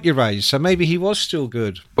interesting point you raised. So maybe he was still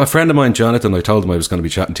good. A friend of mine, Jonathan, I told him I was going to be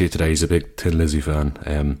chatting to you today. He's a big Thin Lizzy fan,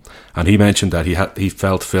 and he mentioned that he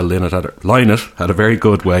felt Phil Lynott had a very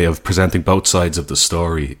good way of presenting both sides of the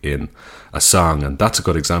story in a song, and that's a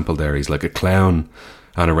good example there. He's like a clown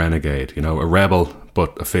and a renegade, a rebel,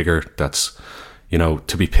 but a figure that's,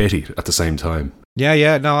 to be pitied at the same time.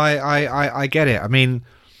 Yeah, no, I get it. I mean,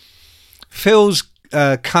 Phil's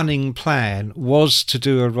cunning plan was to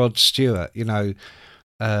do a Rod Stewart. By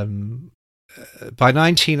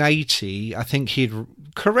 1980, I think he'd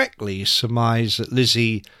correctly surmised that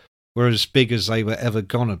Lizzy were as big as they were ever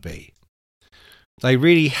gonna be. They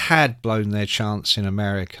really had blown their chance in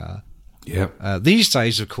America. Yeah. These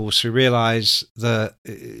days, of course, we realise that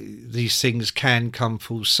these things can come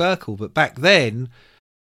full circle. But back then,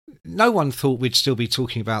 no one thought we'd still be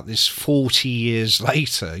talking about this 40 years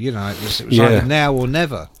later. It was either now or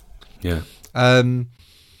never. Yeah.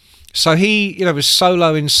 So he, was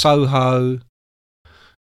solo in Soho,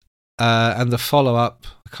 and the follow-up,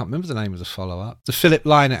 I can't remember the name of the follow-up, the Philip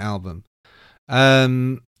Lynott album.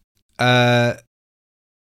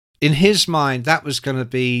 In his mind, that was going to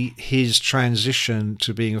be his transition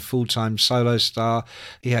to being a full-time solo star.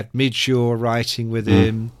 He had Midge Ure writing with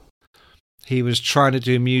him. He was trying to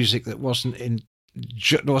do music that wasn't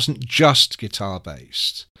just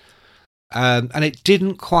guitar-based. And it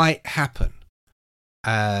didn't quite happen.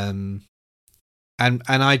 And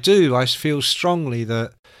I feel strongly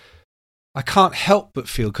that I can't help but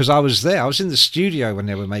feel, because I was there, I was in the studio when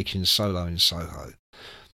they were making Solo in Soho.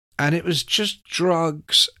 And it was just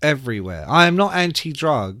drugs everywhere. I am not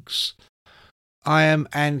anti-drugs. I am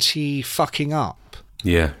anti-fucking up.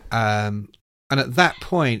 Yeah. And at that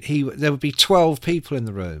point, there would be 12 people in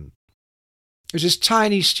the room. It was this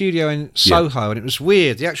tiny studio in Soho, and it was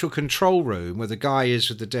weird. The actual control room where the guy is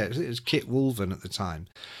with the deck, it was Kit Wolven at the time.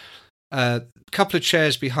 A couple of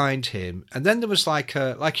chairs behind him, and then there was like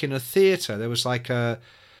in a theatre, there was like a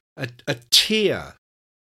tier.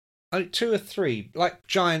 2 or 3, like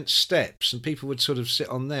giant steps, and people would sort of sit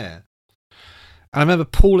on there. And I remember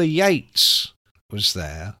Paula Yates was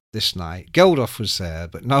there this night. Geldof was there,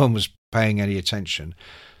 but no one was paying any attention.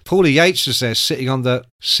 Paula Yates was there sitting on the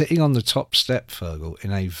top step, Fergal,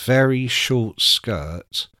 in a very short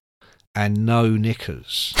skirt and no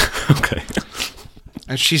knickers. Okay.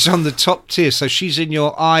 And she's on the top tier, so she's in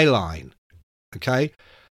your eye line. Okay?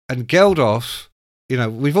 And Geldof,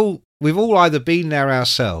 we've all either been there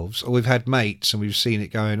ourselves or we've had mates and we've seen it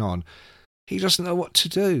going on. He doesn't know what to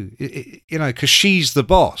do, because she's the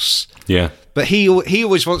boss. Yeah. But he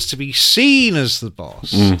always wants to be seen as the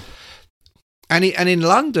boss. And in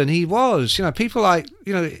London, he was. People like,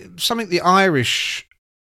 something the Irish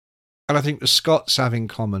and I think the Scots have in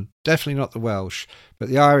common. Definitely not the Welsh, but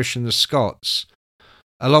the Irish and the Scots,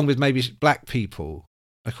 along with maybe black people.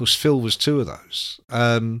 Of course, Phil was 2 of those.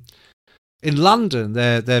 In London,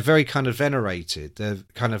 they're very kind of venerated. They're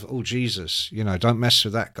kind of, oh, Jesus, don't mess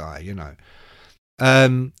with that guy,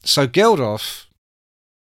 So Geldof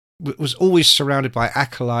was always surrounded by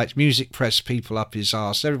acolytes, music press people up his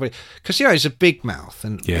arse, everybody. Because, he's a big mouth.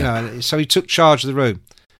 And, so he took charge of the room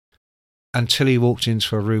until he walked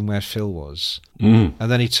into a room where Phil was. And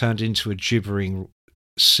then he turned into a gibbering,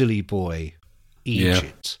 silly boy,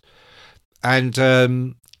 Egypt. Yeah.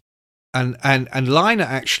 And Lynott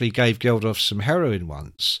actually gave Geldof some heroin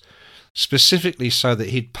once, specifically so that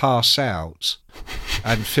he'd pass out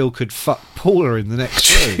and Phil could fuck Paula in the next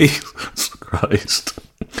room. Jesus Christ.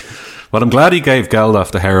 Well, I'm glad he gave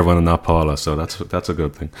Geldof the heroin and not Paula, so that's a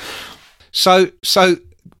good thing. So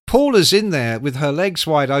Paula's in there with her legs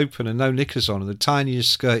wide open and no knickers on and the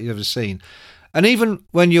tiniest skirt you've ever seen. And even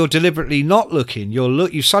when you're deliberately not looking,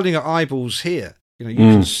 you've suddenly got eyeballs here. You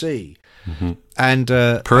can see. Mm-hmm. And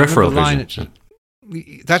peripheral vision.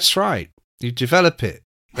 That's right. You develop it.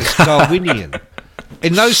 It's Darwinian.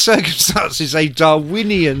 In those circumstances, a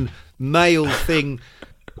Darwinian male thing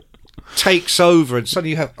takes over, and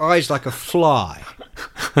suddenly you have eyes like a fly.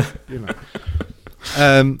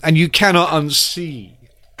 And you cannot unsee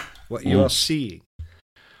what you are seeing.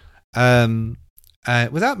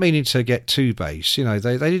 Without meaning to get too base,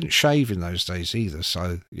 they didn't shave in those days either.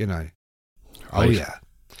 So right. Oh yeah,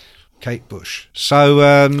 Kate Bush. So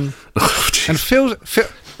and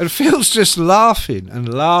Phil's just laughing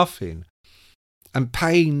and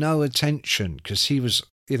paying no attention because he was,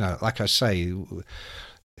 like I say,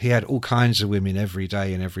 he had all kinds of women every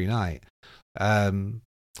day and every night.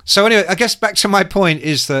 So anyway, I guess back to my point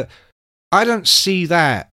is that I don't see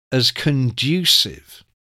that as conducive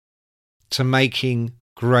to making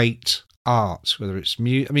great art, whether it's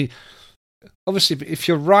music. I mean, obviously, if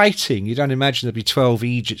you're writing, you don't imagine there'd be 12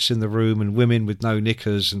 Egypts in the room and women with no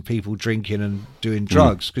knickers and people drinking and doing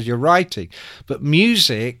drugs because you're writing. But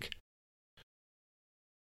music,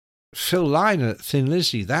 Phil Lynott, Thin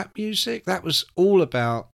Lizzy, that music, that was all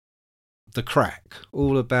about the crack,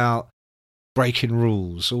 all about breaking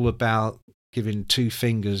rules, all about giving 2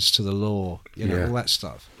 fingers to the law, all that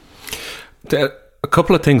stuff. A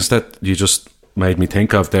couple of things that you just made me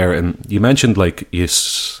think of there, and you mentioned a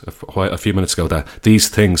few minutes ago that these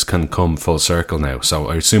things can come full circle now. So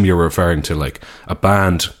I assume you're referring to a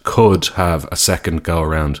band could have a second go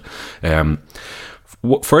around.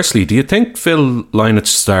 Firstly, do you think Phil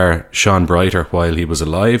Lynott's star shone brighter while he was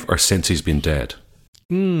alive or since he's been dead?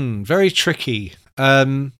 Very tricky.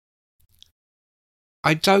 I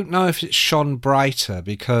don't know if it's shone brighter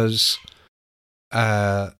because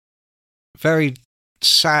very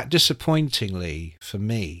sad, disappointingly for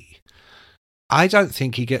me, I don't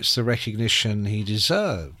think he gets the recognition he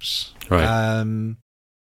deserves. Right.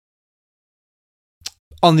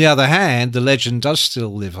 On the other hand, the legend does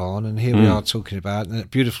still live on, and here we are talking about a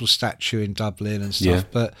beautiful statue in Dublin and stuff. Yeah.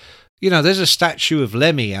 But, there's a statue of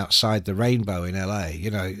Lemmy outside the Rainbow in LA.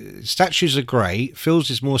 Statues are great. Phil's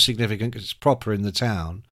is more significant because it's proper in the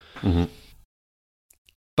town. Mm-hmm.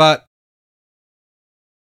 But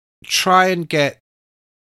try and get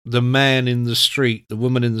the man in the street, the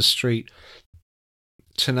woman in the street,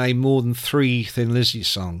 to name more than 3 Thin Lizzy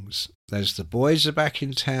songs. There's The Boys Are Back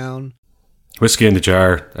in Town, Whiskey in the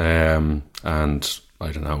Jar, and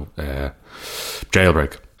I don't know,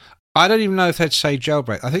 Jailbreak. I don't even know if they'd say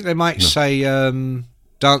Jailbreak. I think they might say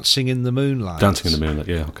Dancing in the Moonlight. Dancing in the Moonlight,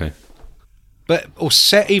 yeah, okay.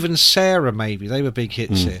 Even Sarah, maybe. They were big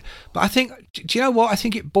hits here. But I think, do you know what? I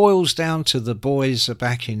think it boils down to The Boys Are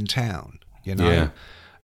Back in Town, Yeah.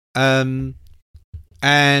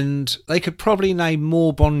 And they could probably name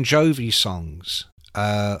more Bon Jovi songs,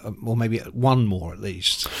 or maybe one more at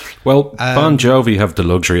least. Well, Bon Jovi have the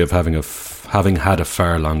luxury of having had a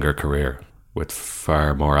far longer career with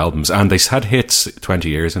far more albums, and they had hits 20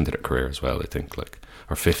 years into their career as well, I think,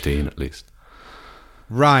 or 15 at least.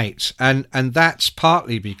 Right, and that's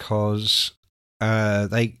partly because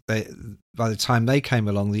they by the time they came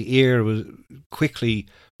along, the era quickly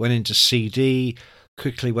went into CD,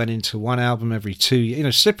 quickly went into one album every 2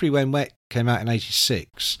 years. Slippery When Wet came out in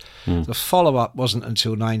 86. The follow-up wasn't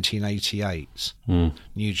until 1988,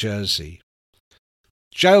 New Jersey.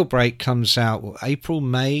 Jailbreak comes out April,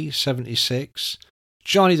 May 76.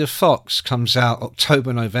 Johnny the Fox comes out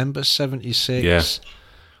October, November 76.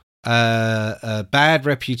 Yeah. Bad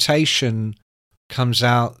Reputation comes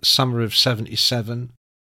out summer of 77.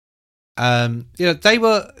 They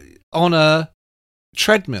were on a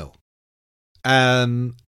treadmill.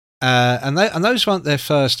 And those weren't their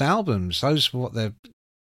first albums. Those were their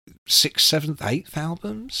 6th, 7th, 8th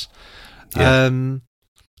albums. Yeah.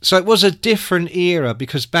 So it was a different era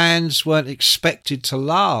because bands weren't expected to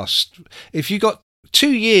last. If you got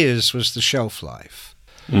 2 years was the shelf life.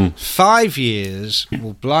 5 years,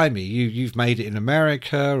 well, blimey, you've made it in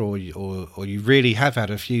America, or you really have had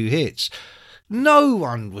a few hits. No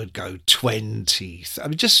one would go 20. I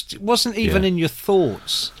mean, just it wasn't even in your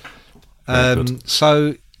thoughts. I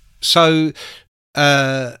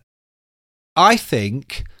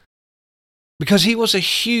think because he was a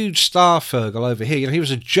huge star, Fergal, over here. You know, he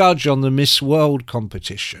was a judge on the Miss World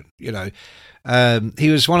competition. You know,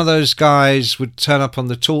 he was one of those guys would turn up on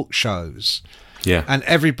the talk shows. Yeah. And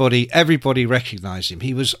everybody recognised him.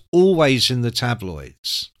 He was always in the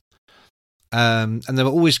tabloids. And there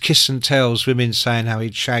were always kiss and tells, women saying how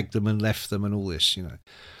he'd shagged them and left them and all this, you know,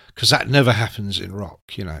 because that never happens in rock,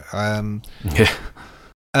 you know.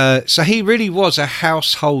 So he really was a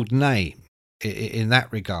household name in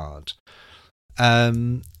that regard.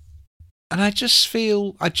 And I just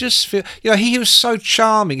feel, you know, he was so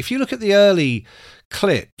charming. If you look at the early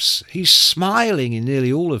clips, he's smiling in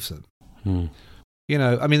nearly all of them. You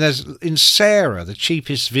know, I mean, there's in Sarah, the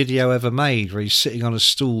cheapest video ever made, where he's sitting on a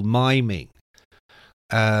stool miming.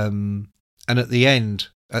 And at the end,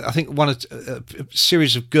 I think a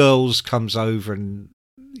series of girls comes over and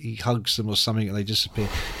he hugs them or something and they disappear.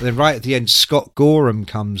 And then right at the end, Scott Gorham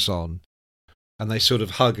comes on and they sort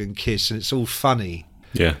of hug and kiss and it's all funny.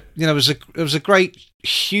 Yeah. You know, there was a great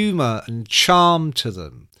humour and charm to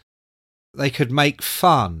them. They could make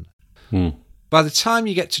fun. By the time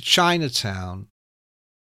you get to Chinatown,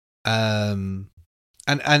 and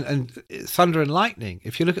Thunder and Lightning,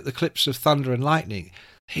 if you look at the clips of Thunder and Lightning,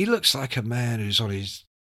 he looks like a man who's on his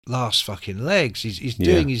last fucking legs. He's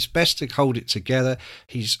doing his best to hold it together.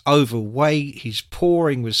 He's overweight. He's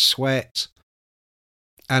pouring with sweat.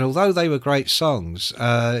 And although they were great songs,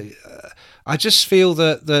 I just feel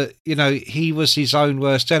that you know, he was his own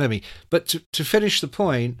worst enemy. But to finish the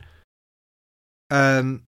point,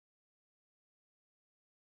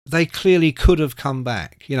 they clearly could have come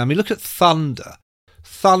back. You know, I mean, look at Thunder,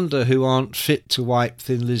 who aren't fit to wipe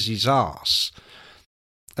Thin Lizzy's arse,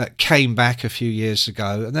 came back a few years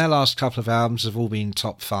ago, and their last couple of albums have all been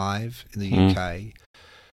top 5 in the UK.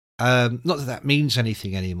 Not that means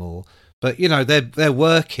anything anymore, but you know, they're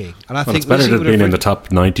working, and I think it's better than being in the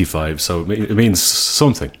top 95. So it means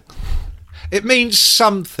something. It means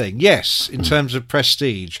something, yes, in terms of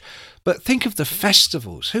prestige. But think of the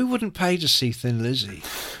festivals. Who wouldn't pay to see Thin Lizzy?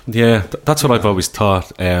 Yeah, that's what I've always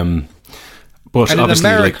thought. But and in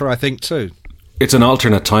America, I think, too. It's an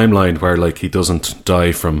alternate timeline where, like, he doesn't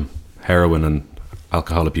die from heroin and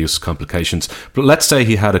alcohol abuse complications. But let's say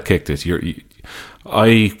he had kicked it.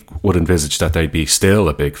 I would envisage that they'd be still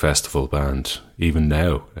a big festival band, even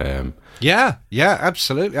now. Yeah,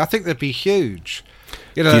 absolutely. I think they'd be huge.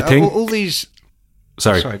 You know, all these...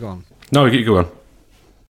 Sorry, go on. No, you go on.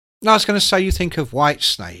 No, I was going to say, you think of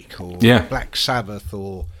Whitesnake or Black Sabbath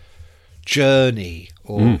or Journey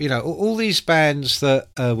or, you know, all these bands that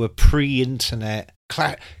were pre-internet,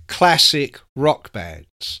 classic rock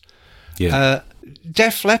bands. Yeah.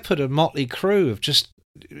 Def Leppard and Motley Crue have just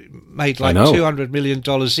made like $200 million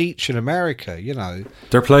each in America, you know.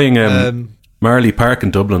 They're playing Marley Park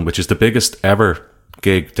in Dublin, which is the biggest ever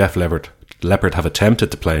gig Def Leppard have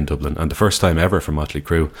attempted to play in Dublin, and the first time ever for Motley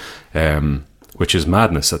Crue. Which is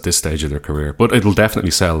madness at this stage of their career. But it'll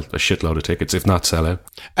definitely sell a shitload of tickets, if not sell out.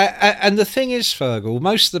 And the thing is, Fergal,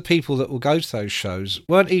 most of the people that will go to those shows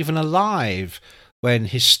weren't even alive when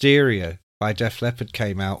Hysteria by Def Leppard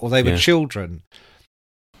came out, or they were children.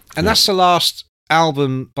 And that's the last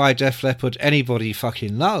album by Def Leppard anybody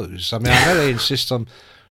fucking knows. I mean, I know they insist on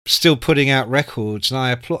still putting out records, and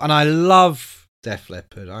I applaud, and I love Def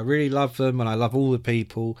Leppard. I really love them, and I love all the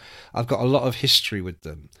people. I've got a lot of history with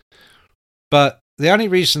them. But the only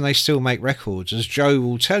reason they still make records, as Joe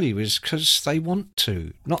will tell you, is because they want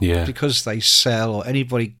to, not because they sell or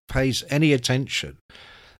anybody pays any attention,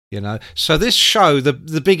 you know. So this show, the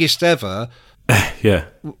biggest ever,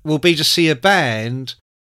 will be to see a band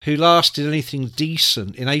who lasted anything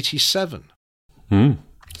decent in 87.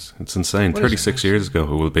 It's insane. 36 years ago it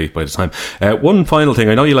will be by the time. One final thing.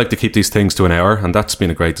 I know you like to keep these things to an hour, and that's been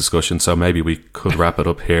a great discussion, so maybe we could wrap it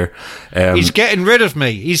up here. He's getting rid of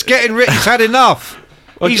me. He's had enough.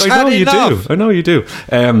 I know you do. I know you do.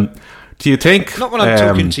 Do you think... Not when I'm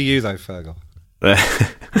talking to you, though, Fergal.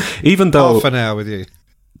 Even though... Half an hour with you.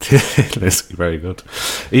 Lizzy, very good.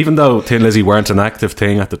 Even though Thin Lizzy weren't an active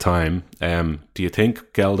thing at the time, do you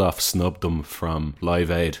think Geldof snubbed them from Live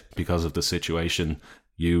Aid because of the situation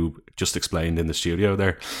you just explained in the studio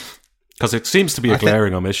there? Because it seems to be a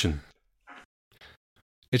glaring omission.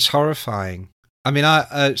 It's horrifying. I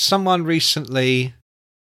mean, someone recently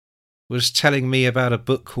was telling me about a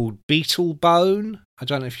book called Beetlebone. I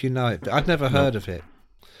don't know if you know it, but I'd never heard of it.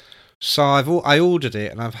 So I ordered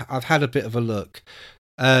it, and I've had a bit of a look.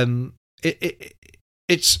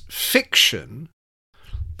 It's fiction,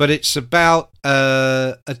 but it's about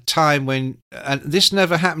a time when, and this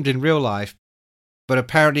never happened in real life, but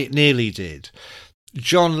apparently it nearly did.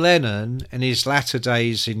 John Lennon, in his latter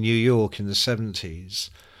days in New York in the 70s,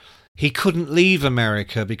 he couldn't leave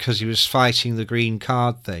America because he was fighting the green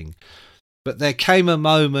card thing. But there came a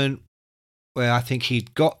moment where I think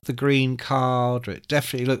he'd got the green card, or it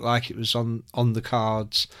definitely looked like it was on the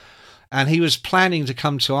cards, and he was planning to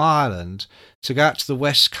come to Ireland, to go out to the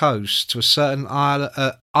west coast, to a certain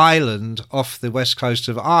island off the west coast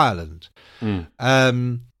of Ireland.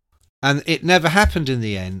 And it never happened in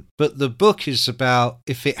the end, but the book is about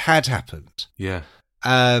if it had happened. Yeah.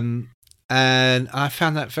 And I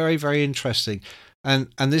found that very, very interesting. And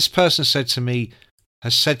this person has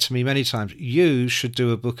said to me many times, you should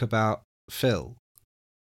do a book about Phil.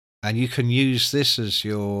 And you can use this as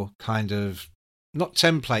your kind of, not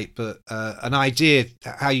template, but an idea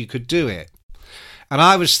how you could do it. And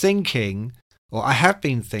I was thinking, or I have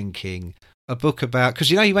been thinking, a book about, because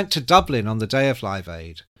he went to Dublin on the day of Live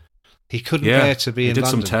Aid. He couldn't bear to be in London. He did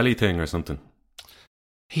some telly thing or something.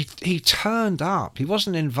 He turned up. He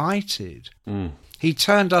wasn't invited. He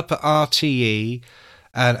turned up at RTE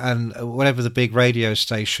and whatever the big radio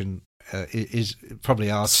station is, probably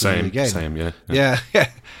RTE again. Same, yeah. Yeah.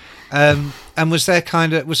 And was there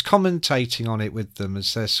was commentating on it with them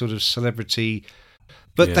as their sort of celebrity,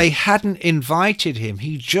 but they hadn't invited him.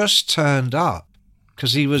 He just turned up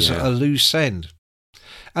because he was a loose end.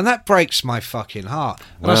 And that breaks my fucking heart.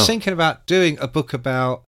 And I was thinking about doing a book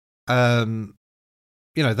about,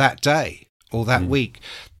 that day or that week.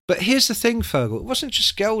 But here's the thing, Fergal. It wasn't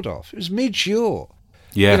just Geldof. It was Midge Ure.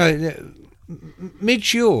 Yeah.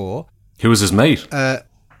 Midge Ure. Who was his mate? So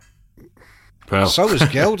was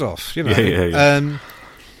Geldof.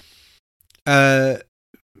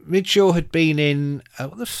 Midge Ure had been in,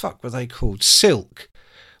 what the fuck were they called? Silk.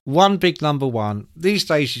 One big number one. These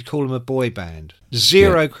days you'd call them a boy band.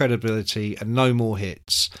 Zero credibility and no more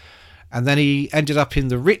hits. And then he ended up in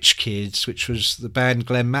the Rich Kids, which was the band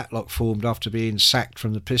Glenn Matlock formed after being sacked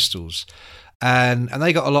from the Pistols. And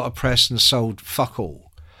they got a lot of press and sold fuck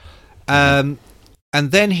all. And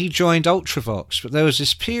then he joined Ultravox. But there was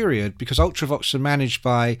this period, because Ultravox were managed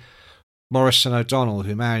by Morrison O'Donnell,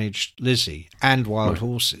 who managed Lizzie and Wild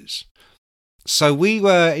Horses. So we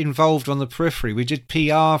were involved on the periphery. We did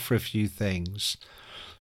PR for a few things.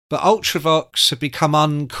 But Ultravox had become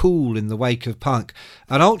uncool in the wake of punk.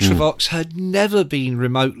 And Ultravox had never been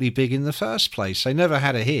remotely big in the first place. They never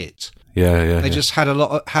had a hit. They just had a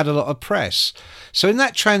lot of press. So in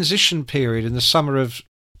that transition period in the summer of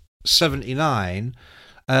 79,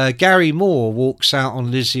 Gary Moore walks out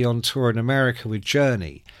on Lizzie on tour in America with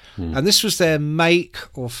Journey. And this was their make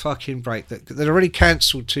or fucking break. They'd already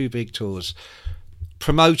cancelled 2 big tours.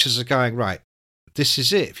 Promoters are going, right, this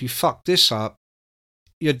is it. If you fuck this up,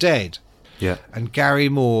 you're dead. Yeah. And Gary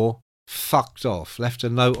Moore fucked off, left a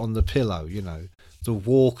note on the pillow, the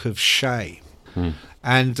walk of shame.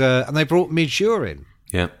 And they brought Midge Ure in.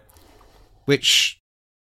 Yeah. Which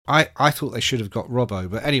I thought they should have got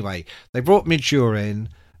Robbo. But anyway, they brought Midge Ure in,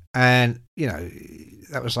 and,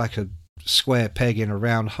 that was like a square peg in a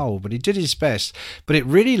round hole, but he did his best. But it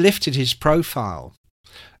really lifted his profile.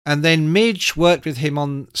 And then Midge worked with him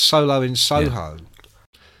on Solo in Soho.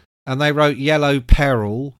 And they wrote Yellow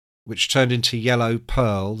Peril, which turned into Yellow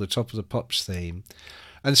Pearl, the Top of the Pops theme.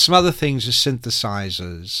 And some other things as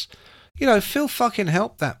synthesizers. Phil fucking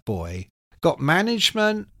helped that boy. Got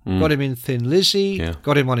management, got him in Thin Lizzy,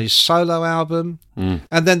 got him on his solo album. And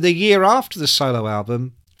then the year after the solo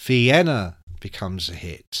album, Vienna becomes a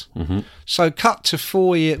hit. So cut to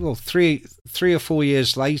 4 years, well, three or 4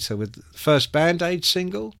 years later with the first Band-Aid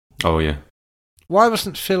single. Oh, yeah. Why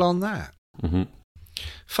wasn't Phil on that?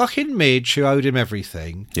 Fucking Midge, who owed him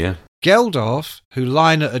everything. Yeah. Geldof, who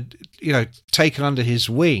Lynott had, taken under his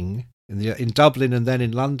wing in Dublin and then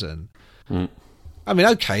in London. I mean,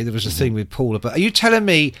 okay, there was a thing with Paula, but are you telling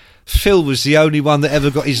me Phil was the only one that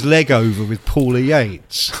ever got his leg over with Paula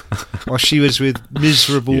Yates while she was with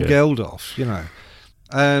miserable Geldof,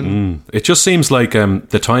 It just seems like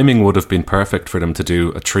the timing would have been perfect for them to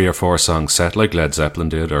do a 3 or 4 song set like Led Zeppelin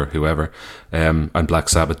did or whoever, and Black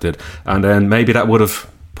Sabbath did. And then maybe that would have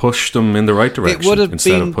pushed them in the right direction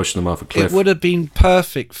instead of pushing them off a cliff. It would have been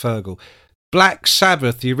perfect, Fergal. Black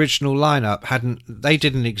Sabbath, the original lineup,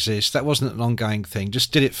 didn't exist. That wasn't an ongoing thing.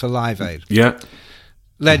 Just did it for Live Aid. Yeah.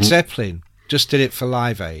 Led Zeppelin just did it for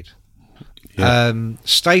Live Aid. Yeah.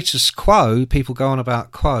 Status Quo, people go on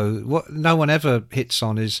about Quo. What no one ever hits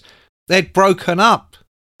on is they'd broken up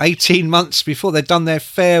 18 months before. They'd done their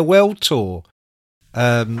farewell tour.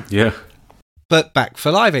 But back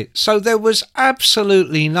for Live Aid. So there was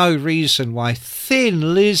absolutely no reason why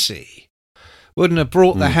Thin Lizzy wouldn't have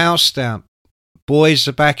brought the house down. Boys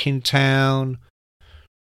Are Back in Town,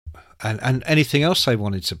 and anything else they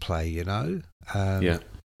wanted to play, I mean,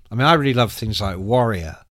 I really love things like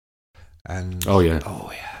Warrior. And Oh yeah.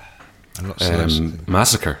 and lots of those things.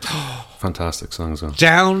 Massacre. Fantastic song as well.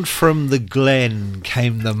 Down from the glen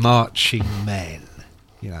came the marching men.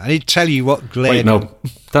 I need to tell you what glen. Wait, no,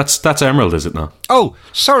 that's Emerald, is it not? Oh,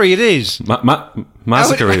 sorry, it is.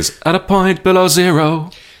 Massacre is at a point below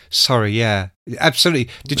zero. Sorry, yeah,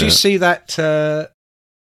 absolutely. Did you see that?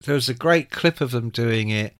 There was a great clip of them doing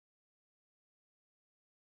it.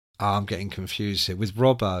 I'm getting confused here with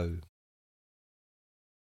Robbo.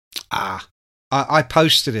 I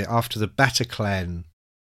posted it after the Bataclan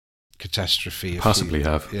catastrophe. Possibly.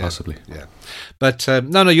 Yeah. But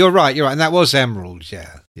no, you're right, and that was Emerald.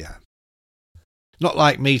 Yeah. Not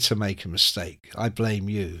like me to make a mistake. I blame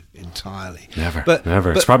you entirely. Never.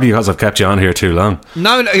 It's probably because I've kept you on here too long.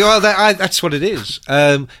 No, that's what it is.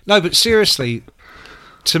 No, but seriously,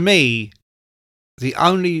 to me, the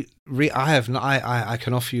only I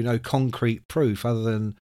can offer you no concrete proof other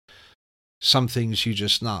than some things you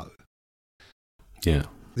just know. Yeah.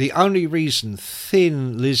 The only reason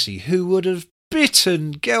Thin Lizzy, who would have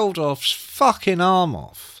bitten Geldof's fucking arm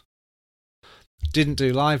off, didn't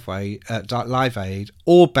do Live Aid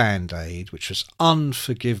or Band Aid, which was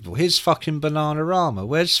unforgivable. His fucking Bananarama,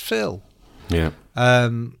 where's Phil? Yeah.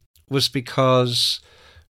 Was because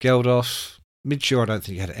Geldof, Midshore, I don't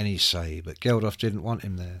think he had any say, but Geldof didn't want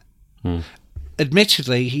him there. Mm.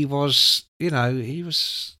 Admittedly, he was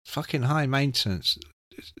fucking high maintenance.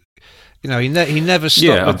 He never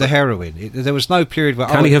stopped with the heroin. There was no period where...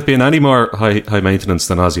 Can he have been any more high maintenance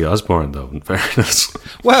than Ozzy Osbourne, though, in fairness?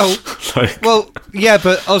 Well, yeah,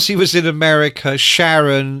 but Ozzy was in America.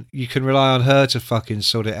 Sharon, you can rely on her to fucking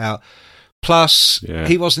sort it out. Plus,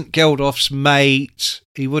 he wasn't Geldof's mate.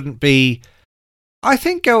 He wouldn't be... I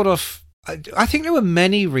think there were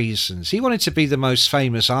many reasons. He wanted to be the most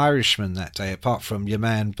famous Irishman that day, apart from your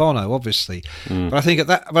man Bono, obviously. But I think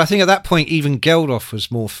at that point, even Geldof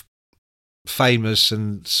was more famous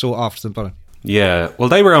and sought after than Bono. Yeah, well,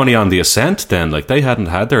 they were only on the ascent then. Like, they hadn't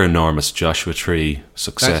had their enormous Joshua Tree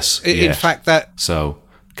success yet. In fact, so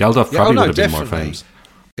Geldof probably would have been more famous.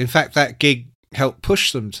 In fact, that gig helped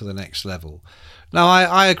push them to the next level. No,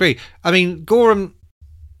 I agree. I mean, Gorham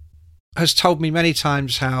has told me many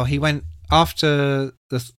times how he went after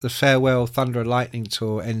the farewell Thunder and Lightning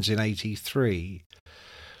tour ends in 1983.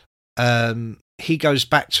 He goes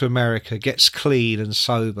back to America, gets clean and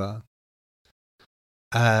sober.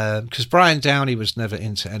 Because Brian Downey was never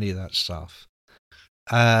into any of that stuff.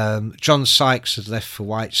 John Sykes had left for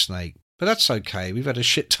Whitesnake, but that's okay. We've had a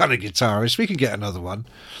shit ton of guitarists. We can get another one.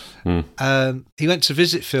 He went to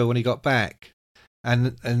visit Phil when he got back,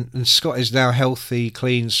 and Scott is now healthy,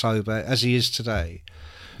 clean, sober, as he is today.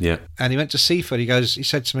 Yeah. And he went to see Phil. He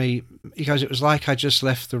said to me, it was like I just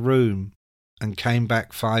left the room and came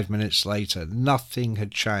back 5 minutes later. Nothing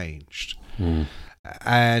had changed.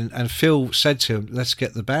 And Phil said to him, let's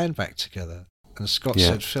get the band back together. And Scott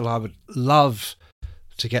said, Phil, I would love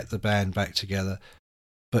to get the band back together,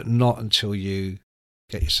 but not until you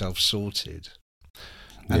get yourself sorted.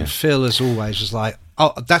 And Phil, as always, was like,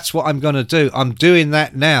 oh, that's what I'm going to do. I'm doing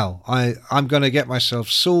that now. I'm going to get myself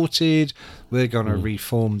sorted. We're going to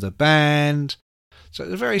reform the band. So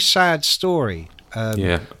it's a very sad story.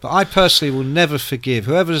 But I personally will never forgive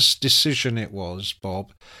whoever's decision it was,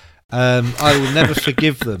 Bob. I will never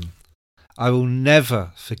forgive them. I will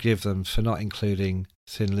never forgive them for not including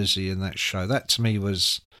Thin Lizzy in that show. That to me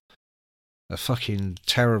was a fucking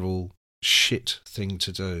terrible shit thing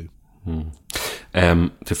to do.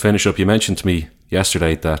 To finish up, you mentioned to me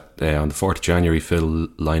yesterday that on the 4th of January, Phil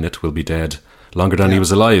Lynott will be dead longer than he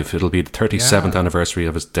was alive. It'll be the 37th anniversary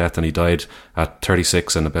of his death, and he died at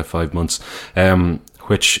 36 in about 5 months,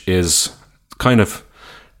 which is kind of...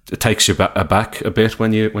 It takes you aback a bit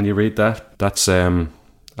when you read that. That's a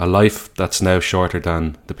life that's now shorter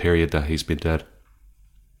than the period that he's been dead.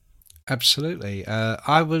 Absolutely.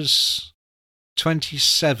 I was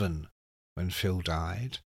 27 when Phil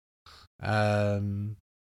died, and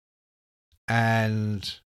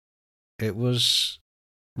it was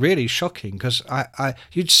really shocking because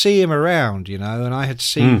you'd see him around, and I had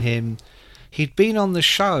seen him. He'd been on the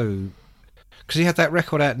show because he had that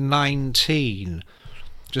record out 19.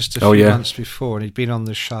 Just a few months before, and he'd been on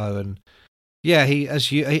the show, and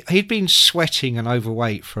he'd been sweating and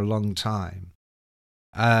overweight for a long time.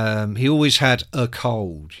 He always had a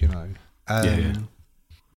cold,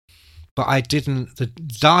 But I didn't. The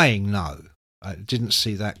dying, no, I didn't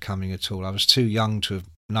see that coming at all. I was too young to have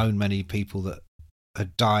known many people that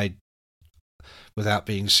had died without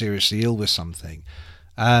being seriously ill with something.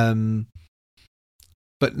 But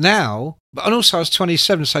now, and also I was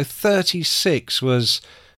 27, so 36 was,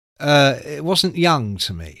 it wasn't young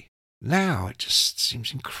to me. now it just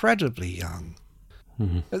seems incredibly young.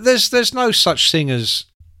 There's no such thing as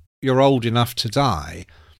you're old enough to die,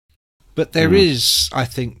 but there is, I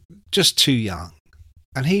think, just too young.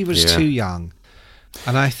 And he was too young.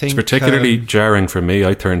 And I think... It's particularly jarring for me.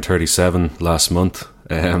 I turned 37 last month.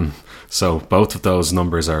 So both of those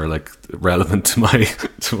numbers are like relevant to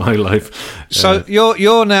my life. So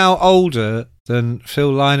you're now older than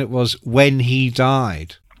Phil Lynott was when he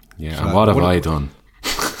died. Yeah, so and what have I done?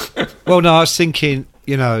 Well, no, I was thinking,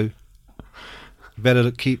 you know, you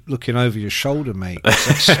better keep looking over your shoulder, mate.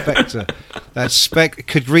 That spectre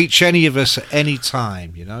could reach any of us at any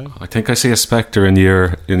time, you know. I think I see a spectre in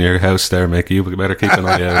your house there, Mickey. You better keep an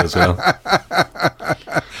eye out as well.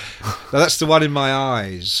 No, that's the one in my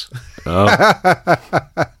eyes. Oh.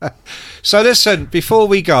 So listen, before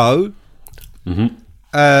we go,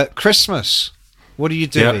 Christmas, what are you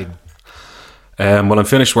doing? Well, I'm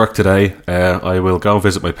finished work today. I will go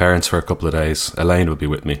visit my parents for a couple of days. Elaine will be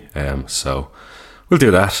with me, so we'll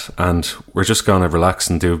do that, and we're just going to relax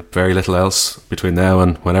and do very little else between now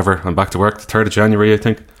and whenever I'm back to work, the 3rd of January, I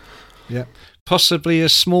think. Yeah. Possibly a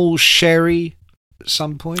small sherry at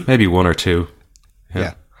some point. Maybe one or two.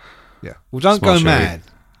 Yeah. Well, don't Small go sherry. mad.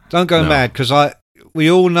 Don't go mad, because we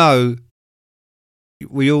all know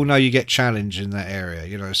you get challenged in that area,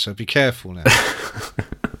 you know, so be careful now.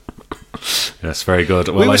 Yes, very good.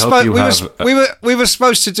 Well, I hope you have... We were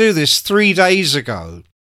supposed to do this 3 days ago,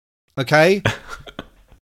 okay?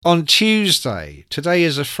 On Tuesday. Today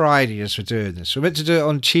is a Friday as we're doing this. We're meant to do it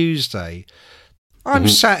on Tuesday. I'm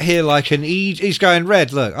sat here like an Egypt. He's going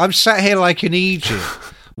red, look. I'm sat here like an Egypt,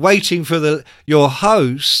 waiting for your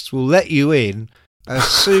host will let you in as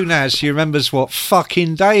soon as he remembers what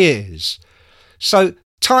fucking day it is. So...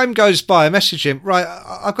 time goes by, I message him, right,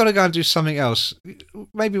 I've got to go and do something else.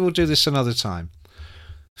 Maybe we'll do this another time.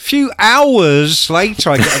 A few hours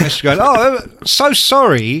later, I get a message going, oh, so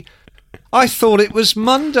sorry, I thought it was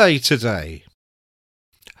Monday today.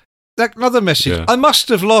 Another message, I must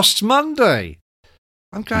have lost Monday.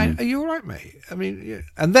 I'm going, are you all right, mate? I mean, yeah.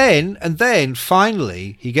 And then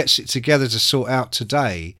finally, he gets it together to sort out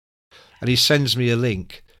today, and he sends me a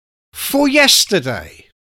link for yesterday.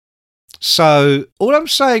 So all I'm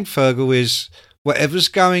saying, Fergal, is whatever's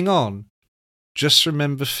going on, just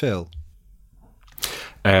remember Phil.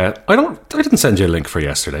 I didn't send you a link for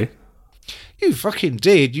yesterday. You fucking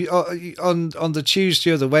did. You on the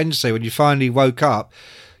Tuesday or the Wednesday when you finally woke up,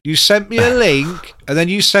 you sent me a link, and then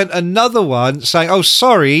you sent another one saying, "Oh,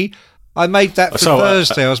 sorry, I made that for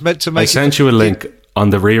Thursday. I was meant to make." I sent you a link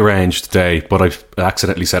on the rearranged day, but I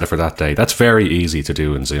accidentally set it for that day. That's very easy to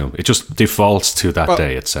do in Zoom. It just defaults to that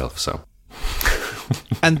day itself. So.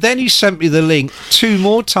 And then he sent me the link 2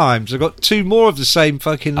 more times. I got 2 more of the same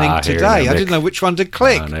fucking link today. I didn't know which one to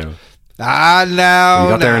click. No. You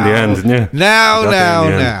got there in the end, didn't you?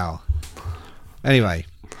 Now. Anyway,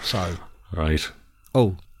 so. Right.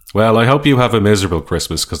 Oh. Well, I hope you have a miserable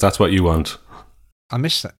Christmas, because that's what you want. I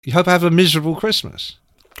missed that. You hope I have a miserable Christmas?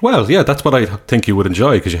 Well, yeah, that's what I think you would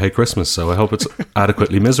enjoy, because you hate Christmas, so I hope it's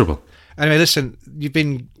adequately miserable. Anyway, listen, you've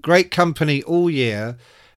been great company all year,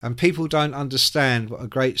 and people don't understand what a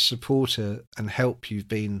great supporter and help you've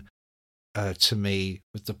been to me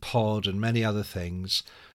with the pod and many other things.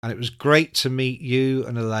 And it was great to meet you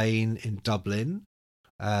and Elaine in Dublin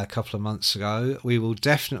a couple of months ago. We will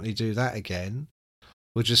definitely do that again.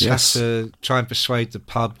 We'll just have to try and persuade the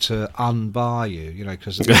pub to unbar you, you know,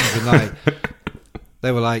 because at the end of the night,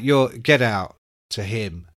 they were like, get out to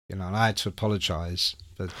him, you know, and I had to apologise.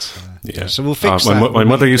 But so we'll fix that. My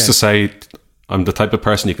mother used to say, I'm the type of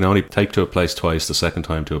person you can only take to a place twice, the second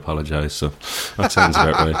time to apologise. So that sounds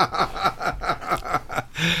about right.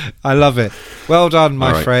 I love it. Well done,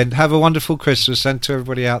 my friend. Have a wonderful Christmas, and to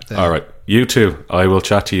everybody out there. All right. You too. I will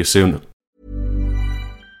chat to you soon.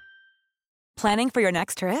 Planning for your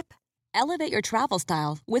next trip? Elevate your travel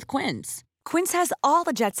style with Quince. Quince has all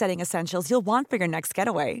the jet-setting essentials you'll want for your next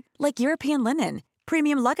getaway, like European linen,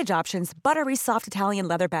 premium luggage options, buttery soft Italian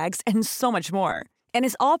leather bags, and so much more. And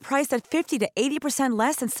is all priced at 50 to 80%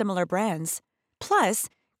 less than similar brands. Plus,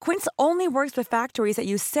 Quince only works with factories that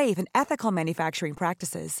use safe and ethical manufacturing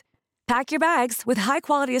practices. Pack your bags with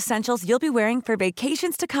high-quality essentials you'll be wearing for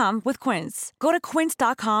vacations to come with Quince. Go to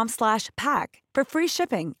quince.com/pack for free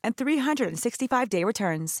shipping and 365-day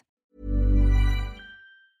returns.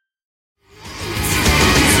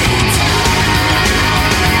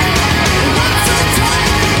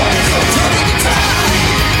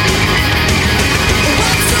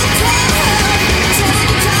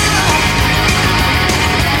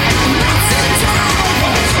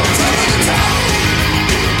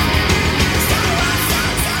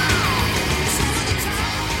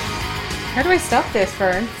 How do I stop this,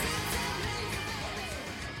 Fern?